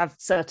have to have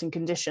certain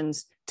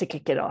conditions to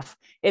kick it off.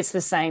 It's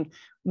the same.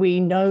 We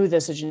know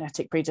there's a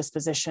genetic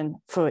predisposition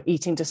for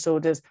eating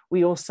disorders.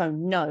 We also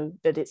know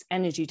that it's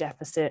energy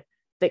deficit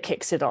that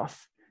kicks it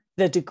off.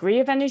 The degree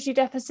of energy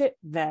deficit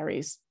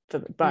varies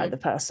by the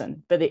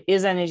person, but it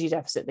is energy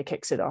deficit that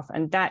kicks it off.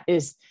 And that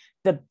is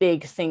the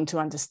big thing to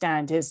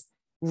understand, is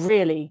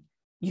really,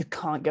 you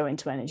can't go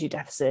into energy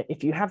deficit.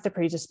 If you have the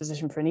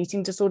predisposition for an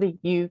eating disorder,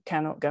 you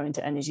cannot go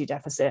into energy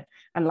deficit.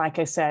 And like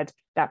I said,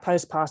 that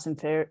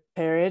postpartum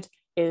period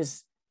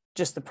is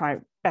just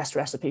the best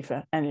recipe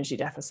for energy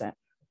deficit.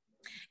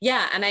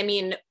 Yeah. And I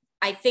mean,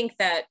 I think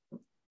that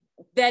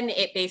then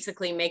it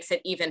basically makes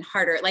it even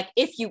harder. Like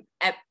if you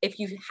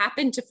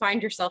happen to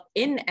find yourself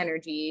in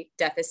energy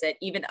deficit,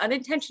 even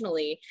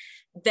unintentionally,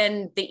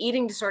 then the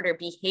eating disorder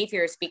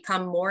behaviors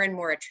become more and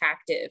more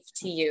attractive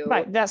to you.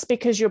 Right. That's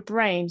because your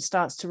brain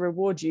starts to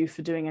reward you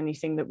for doing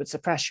anything that would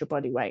suppress your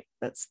body weight.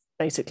 That's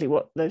basically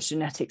what those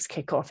genetics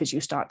kick off, is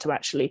you start to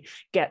actually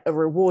get a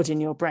reward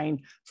in your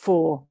brain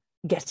for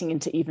getting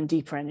into even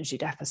deeper energy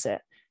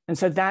deficit. And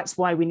so that's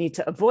why we need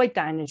to avoid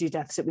that energy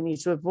deficit. We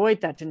need to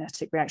avoid that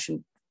genetic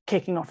reaction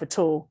kicking off at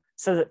all,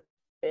 so that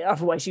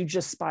otherwise you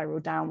just spiral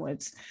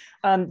downwards.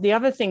 The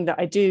other thing that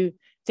I do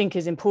think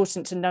is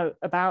important to note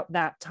about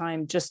that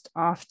time just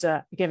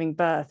after giving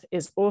birth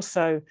is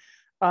also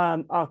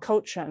our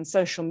culture and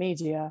social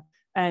media,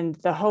 and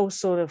the whole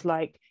sort of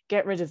like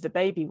get rid of the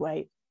baby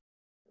weight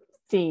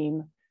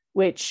theme,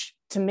 which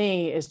to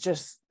me is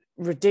just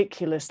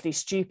ridiculously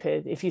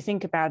stupid. If you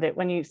think about it,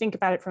 when you think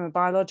about it from a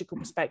biological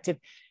perspective,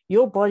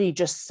 your body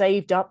just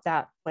saved up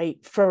that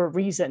weight for a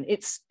reason.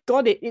 It's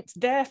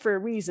there for a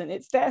reason.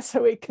 It's there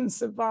so it can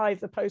survive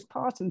the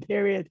postpartum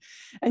period.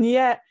 And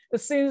yet,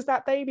 as soon as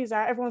that baby's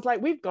out, everyone's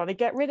like, we've got to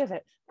get rid of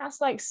it. That's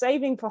like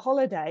saving for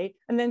holiday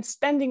and then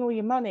spending all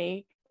your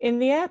money in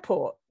the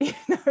airport.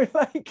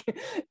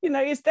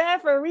 It's there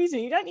for a reason.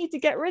 You don't need to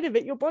get rid of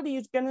it. Your body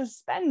is going to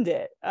spend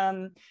it.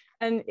 And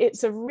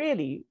it's a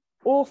really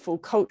awful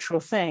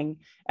cultural thing.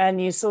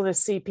 And you sort of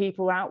see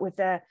people out with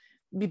their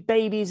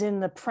babies in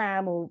the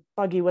pram or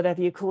buggy,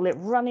 whatever you call it,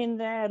 running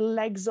their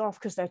legs off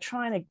because they're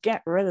trying to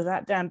get rid of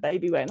that damn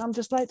baby weight. And I'm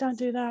just like, don't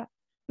do that.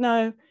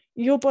 No,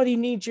 your body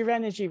needs your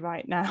energy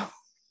right now.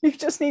 You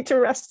just need to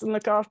rest and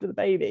look after the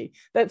baby.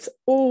 That's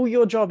all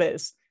your job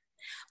is.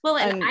 Well,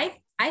 and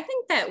I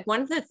think that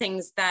one of the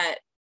things that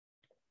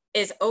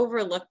is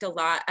overlooked a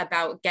lot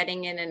about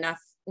getting in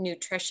enough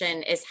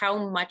nutrition is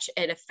how much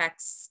it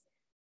affects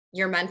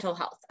your mental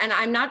health. And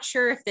I'm not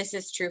sure if this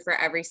is true for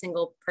every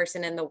single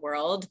person in the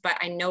world, but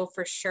I know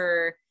for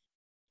sure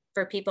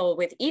for people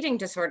with eating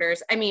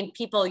disorders, I mean,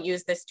 people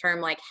use this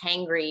term like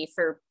hangry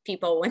for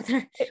people when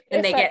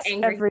they get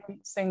angry. Every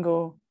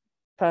single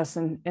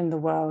person in the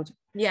world.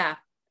 Yeah.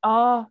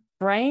 Our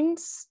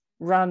brains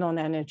run on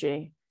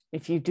energy.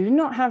 If you do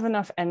not have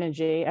enough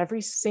energy,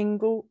 every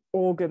single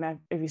organ,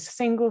 every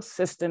single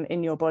system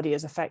in your body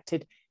is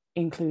affected,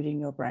 including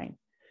your brain.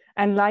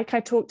 And like I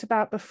talked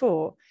about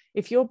before,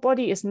 if your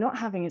body is not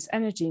having its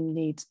energy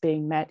needs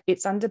being met,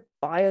 it's under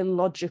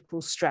biological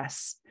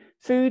stress.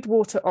 Food,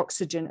 water,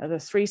 oxygen are the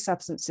three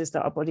substances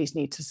that our bodies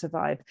need to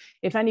survive.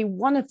 If any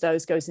one of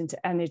those goes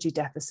into energy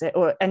deficit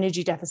or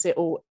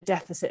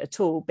deficit at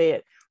all, be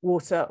it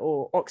water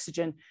or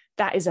oxygen,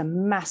 that is a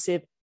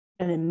massive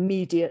and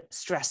immediate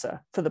stressor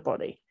for the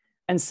body.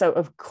 And so,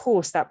 of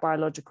course, that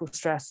biological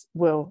stress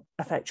will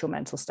affect your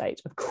mental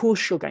state. Of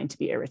course, you're going to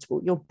be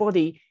irritable. Your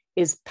body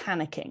is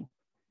panicking.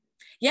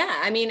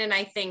 Yeah. I mean, and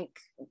I think,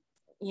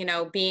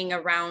 being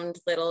around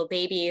little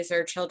babies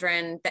or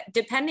children, that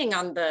depending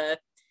on the,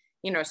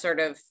 sort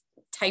of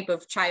type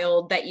of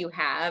child that you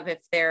have, if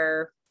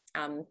they're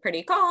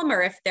pretty calm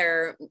or if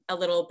they're a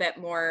little bit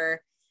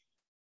more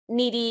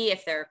needy,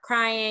 if they're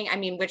crying, I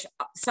mean, which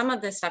some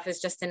of this stuff is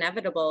just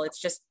inevitable.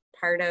 It's just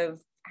part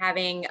of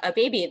having a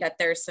baby, that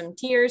there's some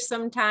tears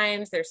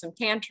sometimes, there's some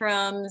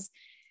tantrums.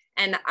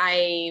 And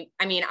I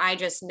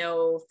just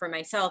know for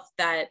myself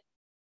that,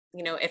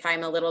 if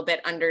I'm a little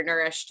bit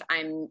undernourished,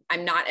 I'm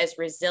not as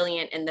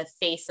resilient in the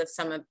face of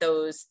some of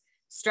those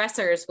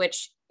stressors,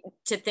 which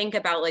to think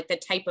about like the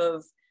type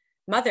of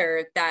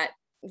mother that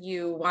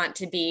you want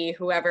to be,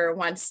 whoever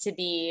wants to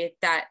be,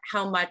 that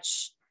how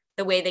much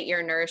the way that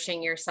you're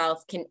nourishing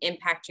yourself can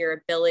impact your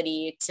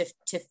ability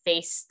to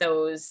face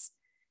those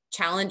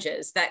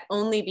challenges that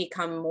only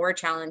become more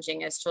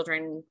challenging as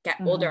children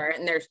get older.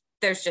 And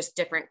there's just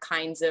different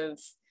kinds of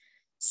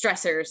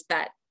stressors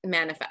that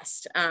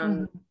manifest.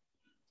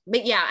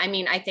 But yeah, I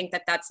mean, I think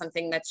that that's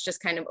something that's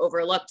just kind of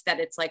overlooked, that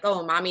it's like,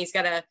 oh, mommy's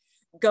got to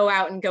go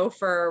out and go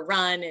for a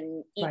run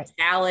and eat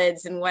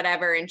salads and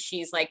whatever. And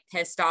she's like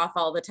pissed off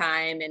all the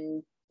time.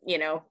 And,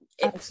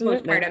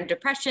 postpartum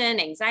depression,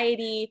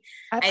 anxiety.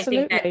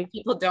 Absolutely. I think that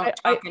people don't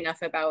talk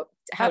enough about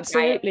how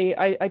absolutely.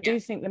 I do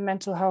think the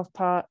mental health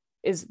part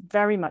is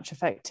very much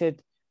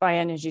affected by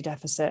energy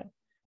deficit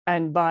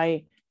and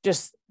by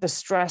just the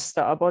stress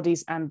that our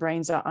bodies and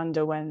brains are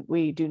under when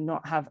we do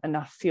not have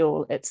enough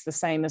fuel. It's the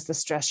same as the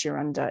stress you're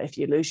under if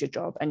you lose your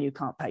job and you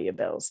can't pay your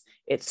bills.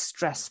 It's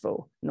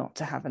stressful not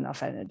to have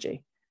enough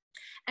energy.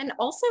 And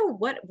also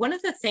one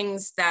of the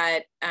things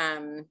that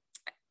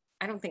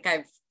I don't think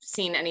I've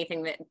seen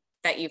anything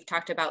that you've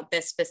talked about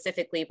this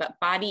specifically, but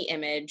body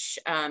image,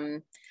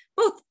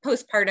 both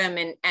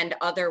postpartum and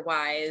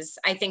otherwise.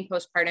 I think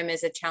postpartum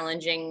is a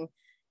challenging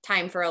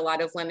time for a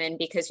lot of women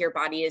because your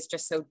body is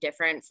just so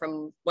different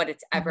from what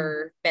it's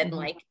ever been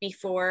like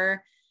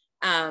before.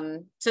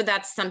 So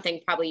that's something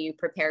probably you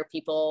prepare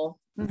people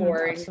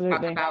for and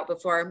talk about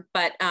before.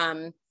 But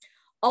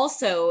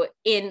also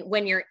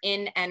when you're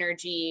in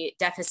energy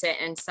deficit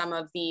and some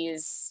of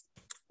these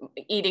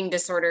eating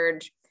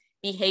disordered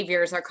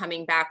behaviors are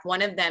coming back,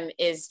 one of them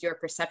is your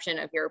perception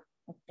of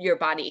your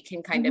body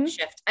can kind of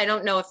shift. I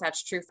don't know if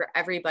that's true for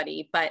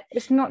everybody, but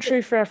it's not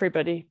true for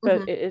everybody,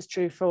 but it is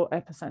true for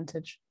a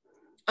percentage.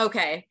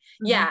 Okay.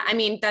 Yeah. I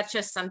mean, that's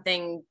just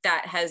something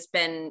that has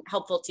been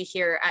helpful to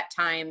hear at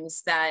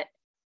times,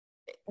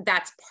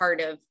 that's part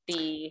of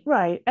the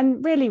right.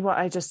 And really what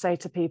I just say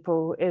to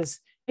people is,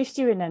 if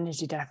you're in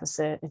energy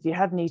deficit, if you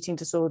have an eating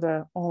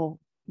disorder or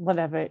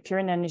whatever, if you're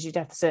in energy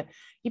deficit,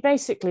 you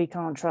basically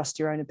can't trust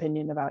your own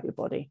opinion about your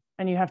body.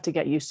 And you have to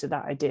get used to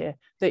that idea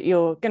that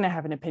you're going to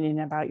have an opinion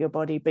about your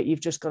body, but you've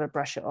just got to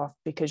brush it off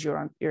because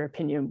your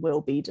opinion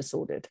will be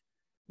disordered.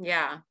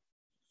 Yeah.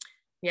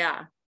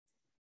 Yeah.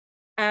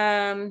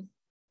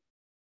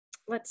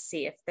 Let's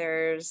see if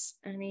there's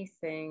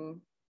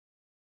anything.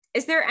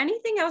 Is there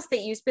anything else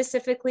that you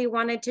specifically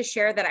wanted to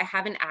share that I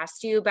haven't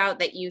asked you about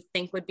that you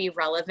think would be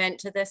relevant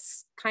to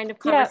this kind of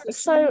conversation? Yeah,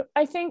 so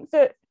I think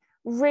that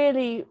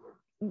really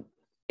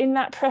in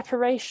that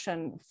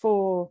preparation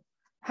for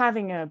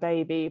having a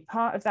baby,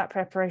 part of that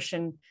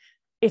preparation,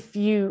 if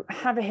you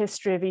have a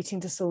history of eating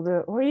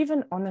disorder, or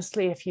even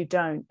honestly, if you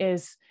don't,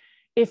 is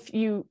if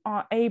you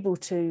are able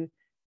to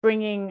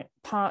bringing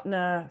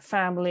partner,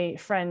 family,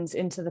 friends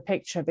into the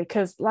picture,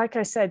 because like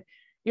I said,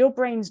 your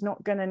brain's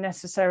not going to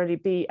necessarily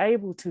be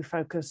able to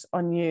focus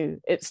on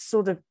you. It's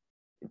sort of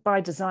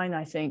by design,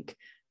 I think,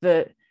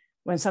 that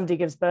when somebody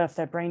gives birth,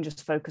 their brain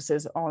just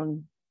focuses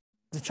on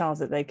the child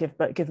that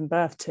they've given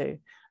birth to.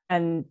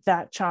 And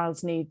that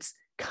child's needs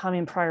come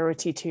in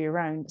priority to your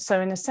own.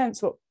 So in a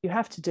sense, what you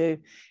have to do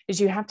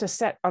is you have to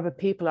set other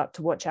people up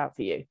to watch out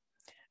for you.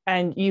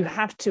 And you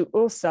have to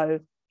also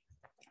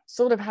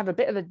sort of have a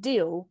bit of a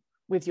deal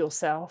with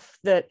yourself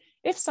that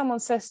if someone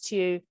says to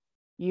you,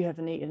 you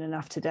haven't eaten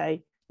enough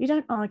today, you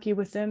don't argue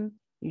with them,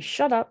 you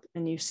shut up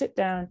and you sit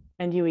down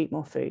and you eat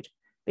more food.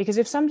 Because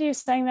if somebody is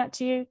saying that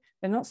to you,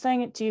 they're not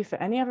saying it to you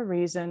for any other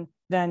reason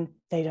than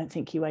they don't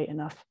think you ate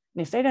enough.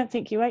 And if they don't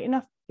think you ate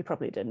enough, you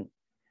probably didn't.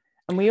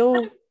 And we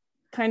all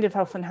kind of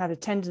often have a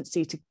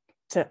tendency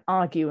to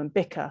argue and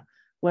bicker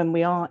when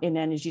we are in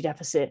energy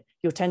deficit.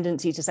 Your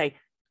tendency to say,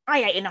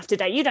 I ate enough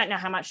today, you don't know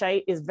how much I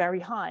ate, is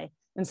very high.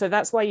 And so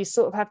that's why you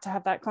sort of have to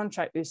have that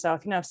contract with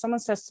yourself. You know, if someone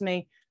says to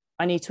me,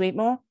 I need to eat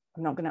more,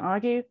 I'm not going to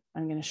argue,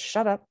 I'm going to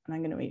shut up and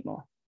I'm going to eat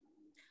more.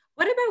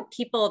 What about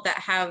people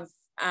that have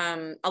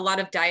a lot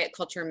of diet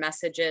culture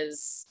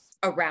messages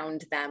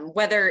around them,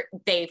 whether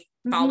they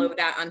follow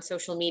that on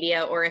social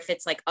media or if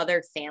it's like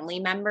other family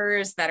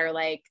members that are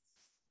like,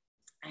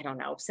 I don't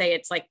know, say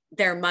it's like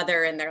their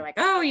mother and they're like,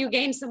 oh, you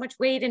gained so much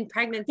weight in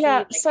pregnancy. Yeah.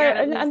 Like, So,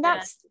 and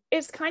that's,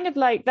 it's kind of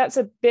like, that's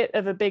a bit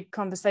of a big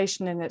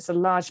conversation. And it's a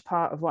large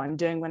part of what I'm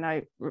doing when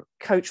I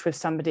coach with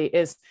somebody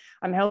is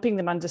I'm helping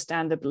them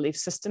understand the belief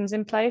systems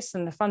in place.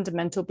 And the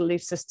fundamental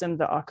belief system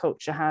that our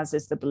culture has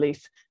is the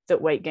belief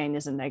that weight gain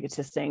is a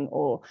negative thing,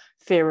 or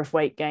fear of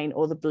weight gain,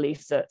 or the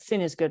belief that thin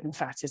is good and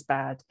fat is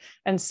bad.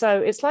 And so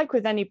it's like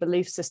with any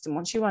belief system,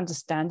 once you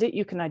understand it,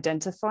 you can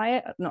identify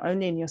it not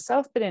only in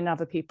yourself, but in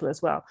other people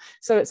as well.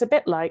 So it's a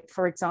bit like,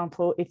 for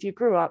example, if you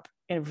grew up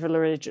in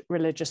a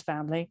religious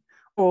family,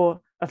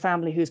 or a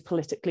family who's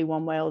politically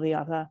one way or the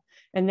other,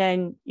 and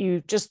then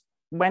you just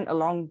went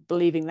along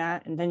believing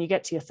that, and then you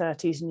get to your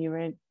 30s and you're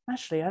in,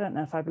 actually, I don't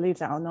know if I believe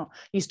that or not.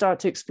 You start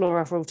to explore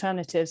other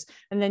alternatives,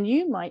 and then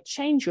you might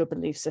change your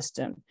belief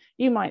system.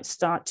 You might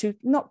start to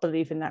not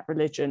believe in that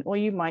religion, or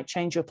you might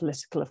change your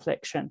political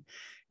affiliation.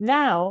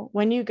 Now,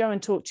 when you go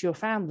and talk to your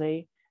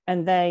family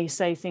and they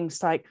say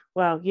things like,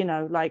 well, you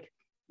know, like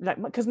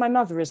because my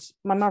mother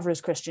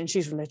is Christian,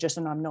 she's religious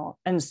and I'm not.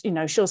 And, you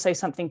know, she'll say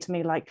something to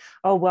me like,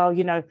 oh, well,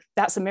 you know,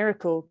 that's a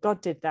miracle.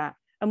 God did that.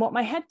 And what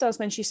my head does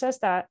when she says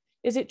that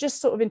is it just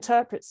sort of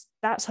interprets,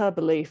 that's her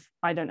belief.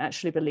 I don't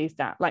actually believe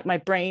that. Like my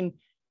brain,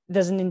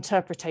 there's an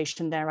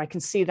interpretation there. I can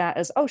see that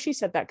as, oh, she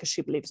said that because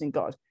she believes in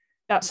God.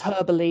 That's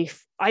her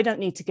belief. I don't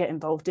need to get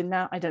involved in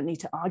that. I don't need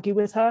to argue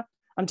with her.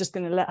 I'm just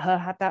going to let her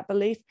have that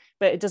belief.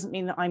 But it doesn't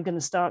mean that I'm going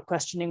to start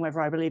questioning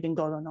whether I believe in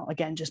God or not,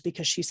 again, just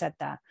because she said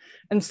that.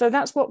 And so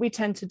that's what we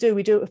tend to do.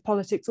 We do it with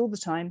politics all the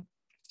time.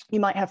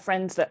 You might have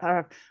friends that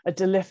have a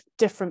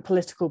different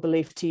political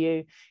belief to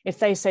you. If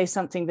they say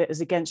something that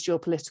is against your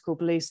political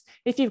beliefs,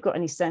 if you've got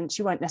any sense,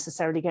 you won't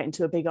necessarily get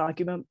into a big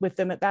argument with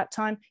them at that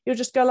time. You'll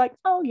just go like,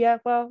 oh yeah,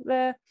 well,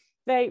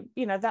 they,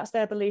 that's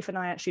their belief, and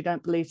I actually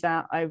don't believe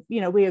that.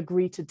 We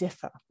agree to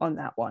differ on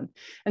that one.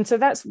 And so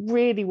that's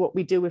really what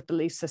we do with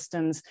belief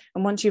systems.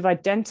 And once you've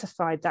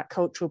identified that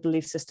cultural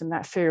belief system,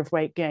 that fear of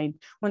weight gain,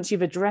 once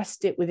you've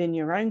addressed it within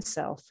your own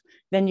self,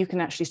 then you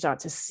can actually start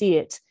to see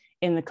it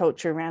in the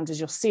culture around us.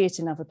 You'll see it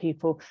in other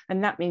people.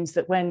 And that means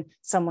that when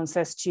someone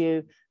says to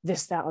you,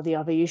 this, that, or the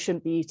other, you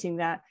shouldn't be eating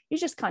that, you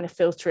just kind of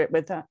filter it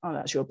with that, oh,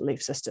 that's your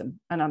belief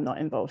system, and I'm not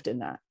involved in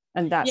that.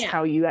 And that's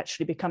how you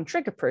actually become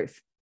trigger proof.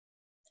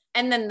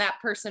 And then that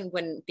person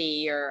wouldn't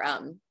be your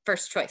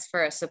first choice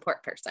for a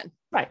support person.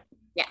 Right.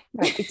 Yeah.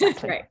 Right,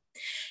 exactly. Right.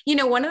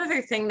 One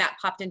other thing that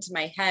popped into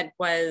my head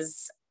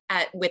was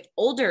with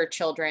older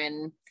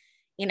children,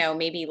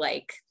 maybe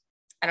like,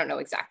 I don't know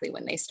exactly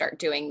when they start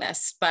doing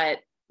this, but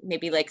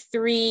maybe like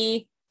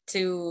 3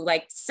 to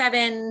like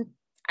 7.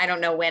 I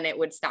don't know when it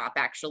would stop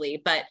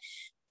actually, but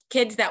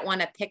kids that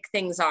want to pick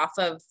things off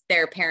of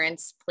their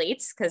parents'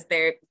 plates because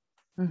they're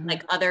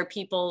like other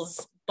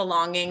people's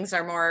belongings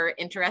are more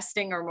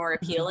interesting or more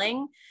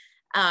appealing.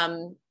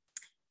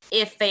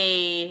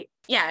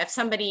 If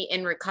somebody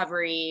in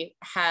recovery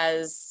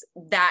has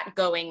that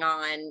going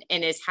on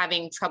and is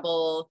having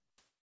trouble,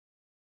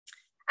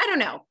 I don't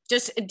know,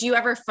 just do you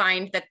ever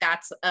find that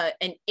that's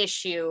an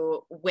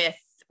issue with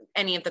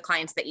any of the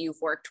clients that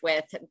you've worked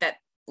with, that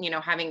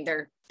having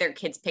their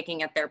kids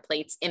picking at their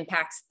plates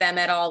impacts them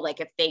at all, like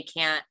if they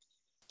can't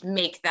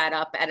make that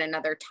up at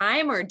another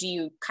time, or do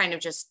you kind of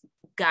just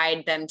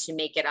guide them to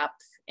make it up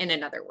in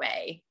another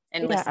way?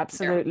 And yeah,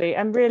 absolutely.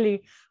 And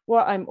really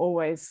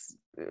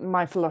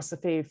my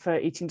philosophy for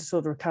eating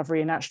disorder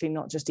recovery, and actually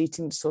not just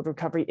eating disorder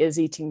recovery, is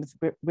eating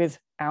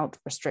without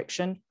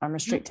restriction,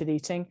 unrestricted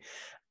eating.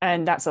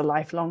 And that's a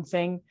lifelong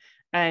thing.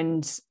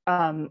 And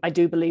I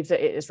do believe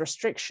that it is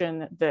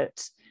restriction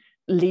that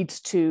leads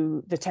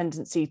to the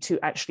tendency to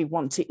actually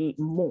want to eat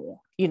more.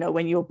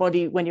 When your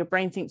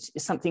brain thinks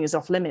something is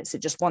off limits,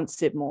 it just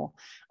wants it more.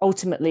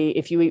 Ultimately,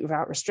 if you eat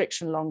without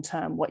restriction long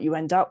term, what you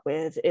end up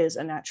with is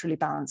a naturally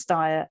balanced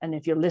diet. And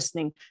if you're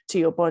listening to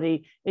your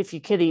body, if your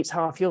kid eats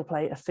half your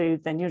plate of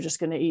food, then you're just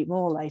going to eat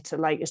more later.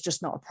 Like, it's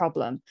just not a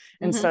problem.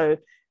 And so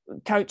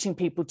coaching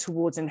people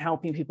towards and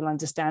helping people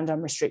understand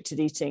unrestricted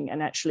eating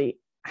and actually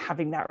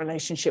having that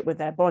relationship with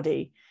their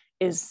body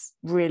is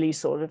really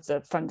sort of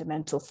the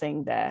fundamental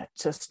thing there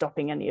to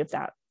stopping any of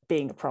that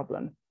being a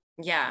problem.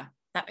 Yeah,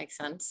 that makes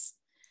sense.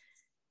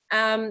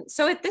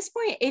 So at this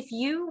point, if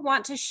you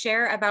want to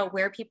share about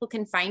where people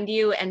can find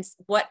you and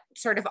what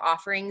sort of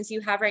offerings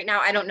you have right now,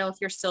 I don't know if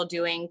you're still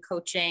doing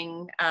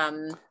coaching.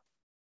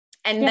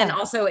 Then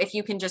also if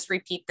you can just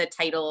repeat the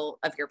title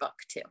of your book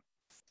too.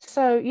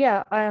 So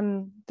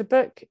the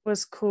book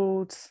was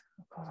called,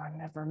 I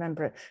never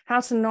remember it, How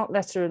to Not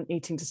Let an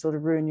Eating Disorder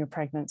Ruin Your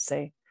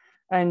Pregnancy.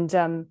 And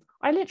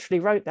I literally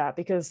wrote that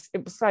because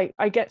it was like,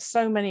 I get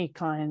so many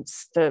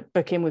clients that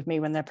book in with me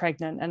when they're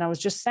pregnant. And I was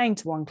just saying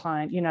to one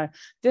client,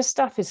 this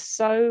stuff is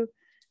so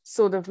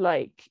sort of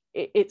like,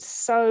 it's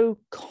so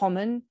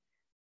common,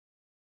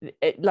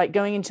 like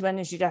going into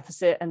energy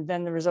deficit and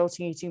then the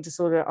resulting eating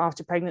disorder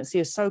after pregnancy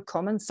is so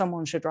common,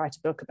 someone should write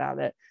a book about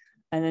it.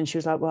 And then she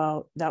was like,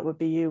 well, that would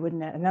be you,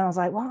 wouldn't it? And then I was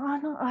like,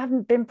 well, I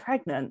haven't been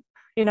pregnant.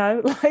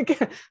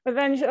 But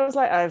then I was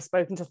like, I've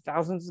spoken to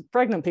thousands of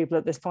pregnant people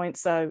at this point.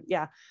 So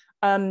yeah.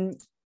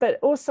 But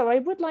also I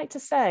would like to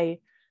say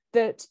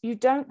that you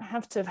don't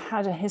have to have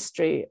had a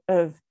history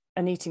of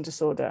an eating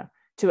disorder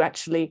to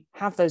actually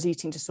have those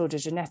eating disorder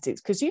genetics,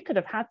 because you could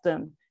have had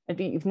them and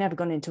you've never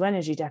gone into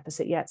energy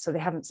deficit yet. So they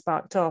haven't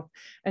sparked off.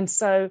 And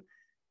so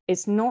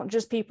it's not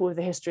just people with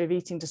a history of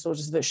eating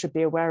disorders that should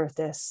be aware of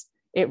this.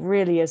 It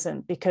really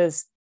isn't,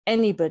 because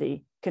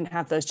anybody can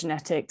have those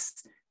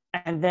genetics.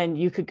 And then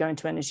you could go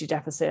into energy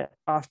deficit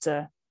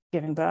after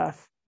giving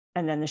birth,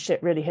 and then the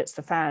shit really hits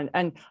the fan.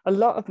 And a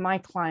lot of my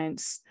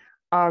clients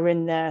are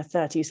in their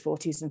 30s,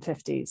 40s, and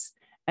 50s.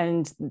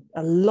 And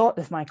a lot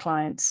of my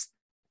clients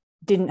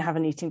didn't have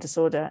an eating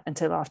disorder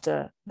until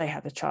after they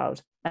had a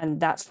child. And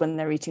that's when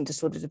their eating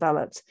disorder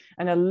developed.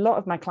 And a lot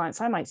of my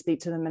clients, I might speak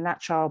to them, and that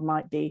child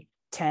might be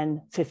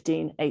 10,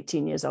 15,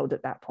 18 years old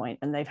at that point,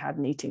 and they've had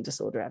an eating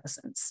disorder ever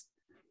since.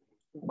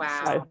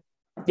 Wow. So,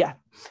 yeah.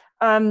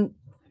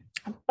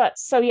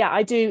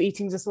 I do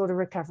eating disorder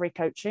recovery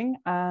coaching.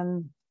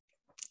 And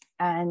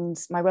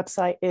my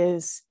website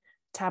is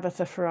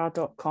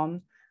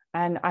tabithafarrar.com.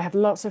 And I have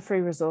lots of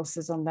free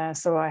resources on there.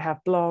 So I have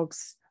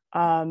blogs,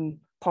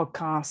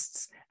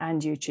 podcasts,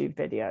 and YouTube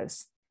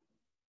videos.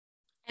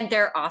 And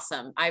they're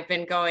awesome. I've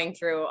been going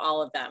through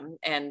all of them,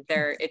 and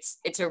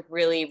it's a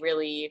really,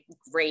 really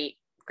great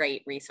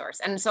resource.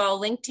 And so I'll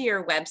link to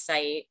your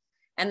website,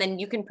 and then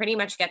you can pretty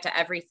much get to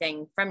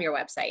everything from your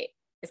website.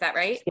 Is that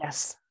right?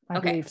 Yes, I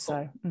believe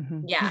so.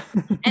 Mm-hmm. Yeah.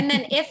 And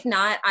then if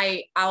not,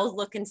 I'll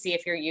look and see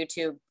if your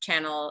YouTube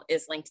channel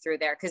is linked through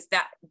there, because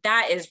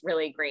that is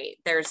really great.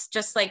 There's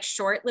just like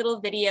short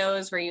little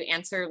videos where you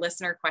answer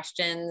listener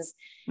questions.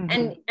 Mm-hmm.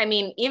 And I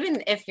mean,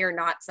 even if you're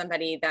not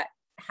somebody that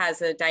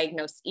has a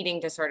diagnosed eating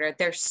disorder,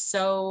 they're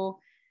so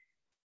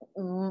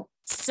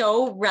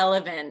so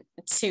relevant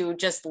to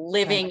just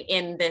living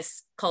in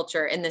this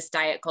culture, in this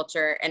diet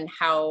culture, and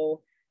how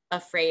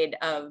afraid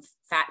of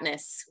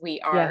fatness we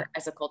are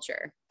as a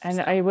culture. And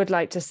so. I would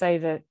like to say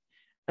that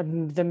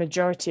the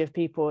majority of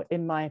people,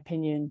 in my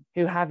opinion,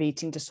 who have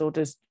eating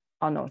disorders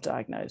are not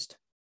diagnosed.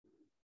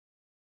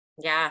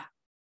 Yeah.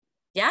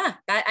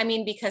 That, I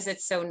mean, because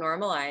it's so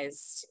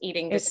normalized,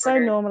 eating disorder. It's so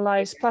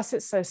normalized, plus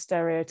it's so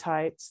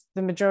stereotyped.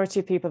 The majority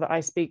of people that I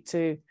speak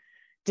to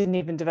didn't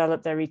even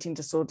develop their eating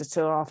disorder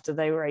till after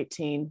they were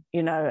 18,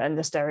 and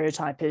the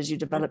stereotype is you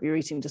develop your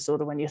eating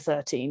disorder when you're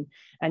 13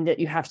 and that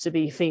you have to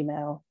be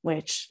female,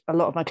 which a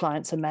lot of my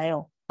clients are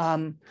male.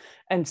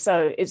 And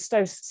so it's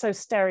so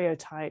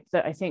stereotyped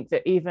that I think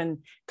that even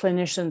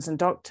clinicians and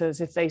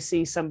doctors, if they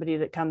see somebody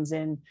that comes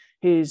in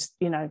who's,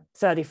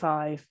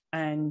 35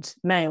 and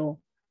male,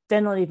 they're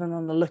not even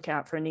on the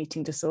lookout for an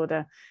eating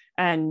disorder.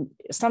 And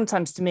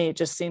sometimes to me, it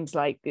just seems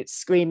like it's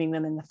screaming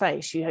them in the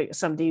face. You have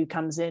somebody who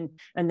comes in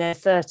and they're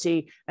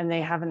 30 and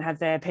they haven't had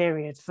their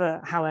period for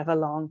however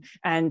long,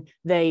 and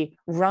they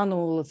run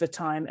all of the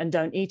time and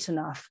don't eat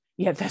enough.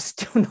 Yet they're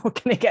still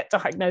not going to get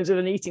diagnosed with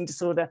an eating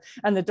disorder.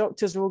 And the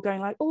doctors are all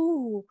going like,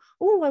 oh,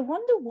 I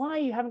wonder why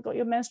you haven't got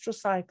your menstrual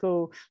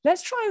cycle.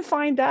 Let's try and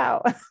find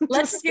out.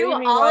 Let's do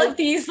all of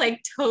these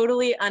like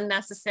totally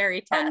unnecessary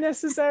tests.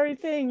 Unnecessary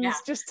things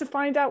just to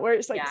find out where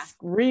it's like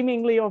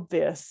screamingly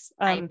obvious.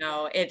 I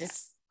know, it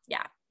is.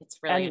 Yeah, it's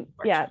really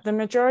unfortunate. The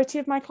majority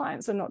of my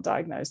clients are not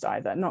diagnosed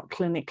either, not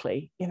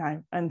clinically,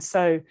 and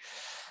so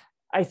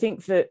I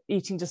think that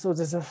eating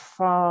disorders are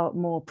far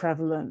more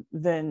prevalent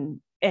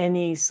than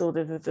any sort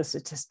of the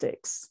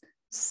statistics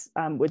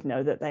would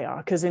know that they are,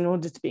 because in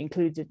order to be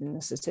included in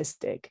the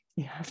statistic,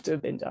 you have to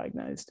have been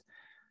diagnosed.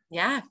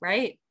 Yeah,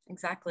 right.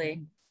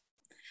 Exactly.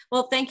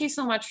 Well, thank you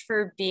so much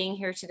for being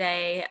here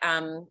today.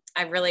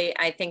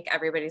 I think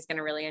everybody's going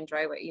to really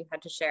enjoy what you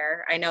had to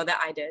share. I know that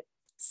I did.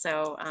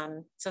 So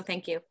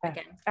thank you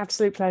again.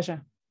 Absolute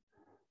pleasure.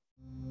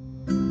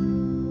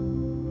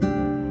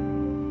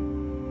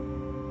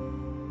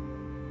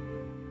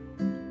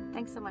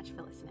 Thanks so much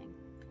for listening.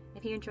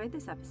 If you enjoyed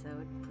this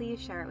episode,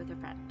 please share it with a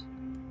friend.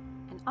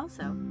 And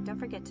also, don't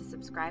forget to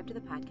subscribe to the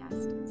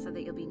podcast so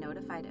that you'll be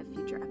notified of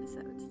future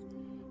episodes.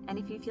 And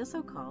if you feel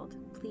so called,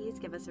 please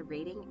give us a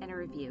rating and a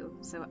review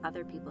so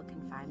other people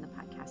can find the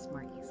podcast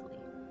more easily.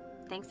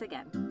 Thanks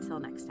again.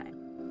 Till next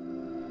time.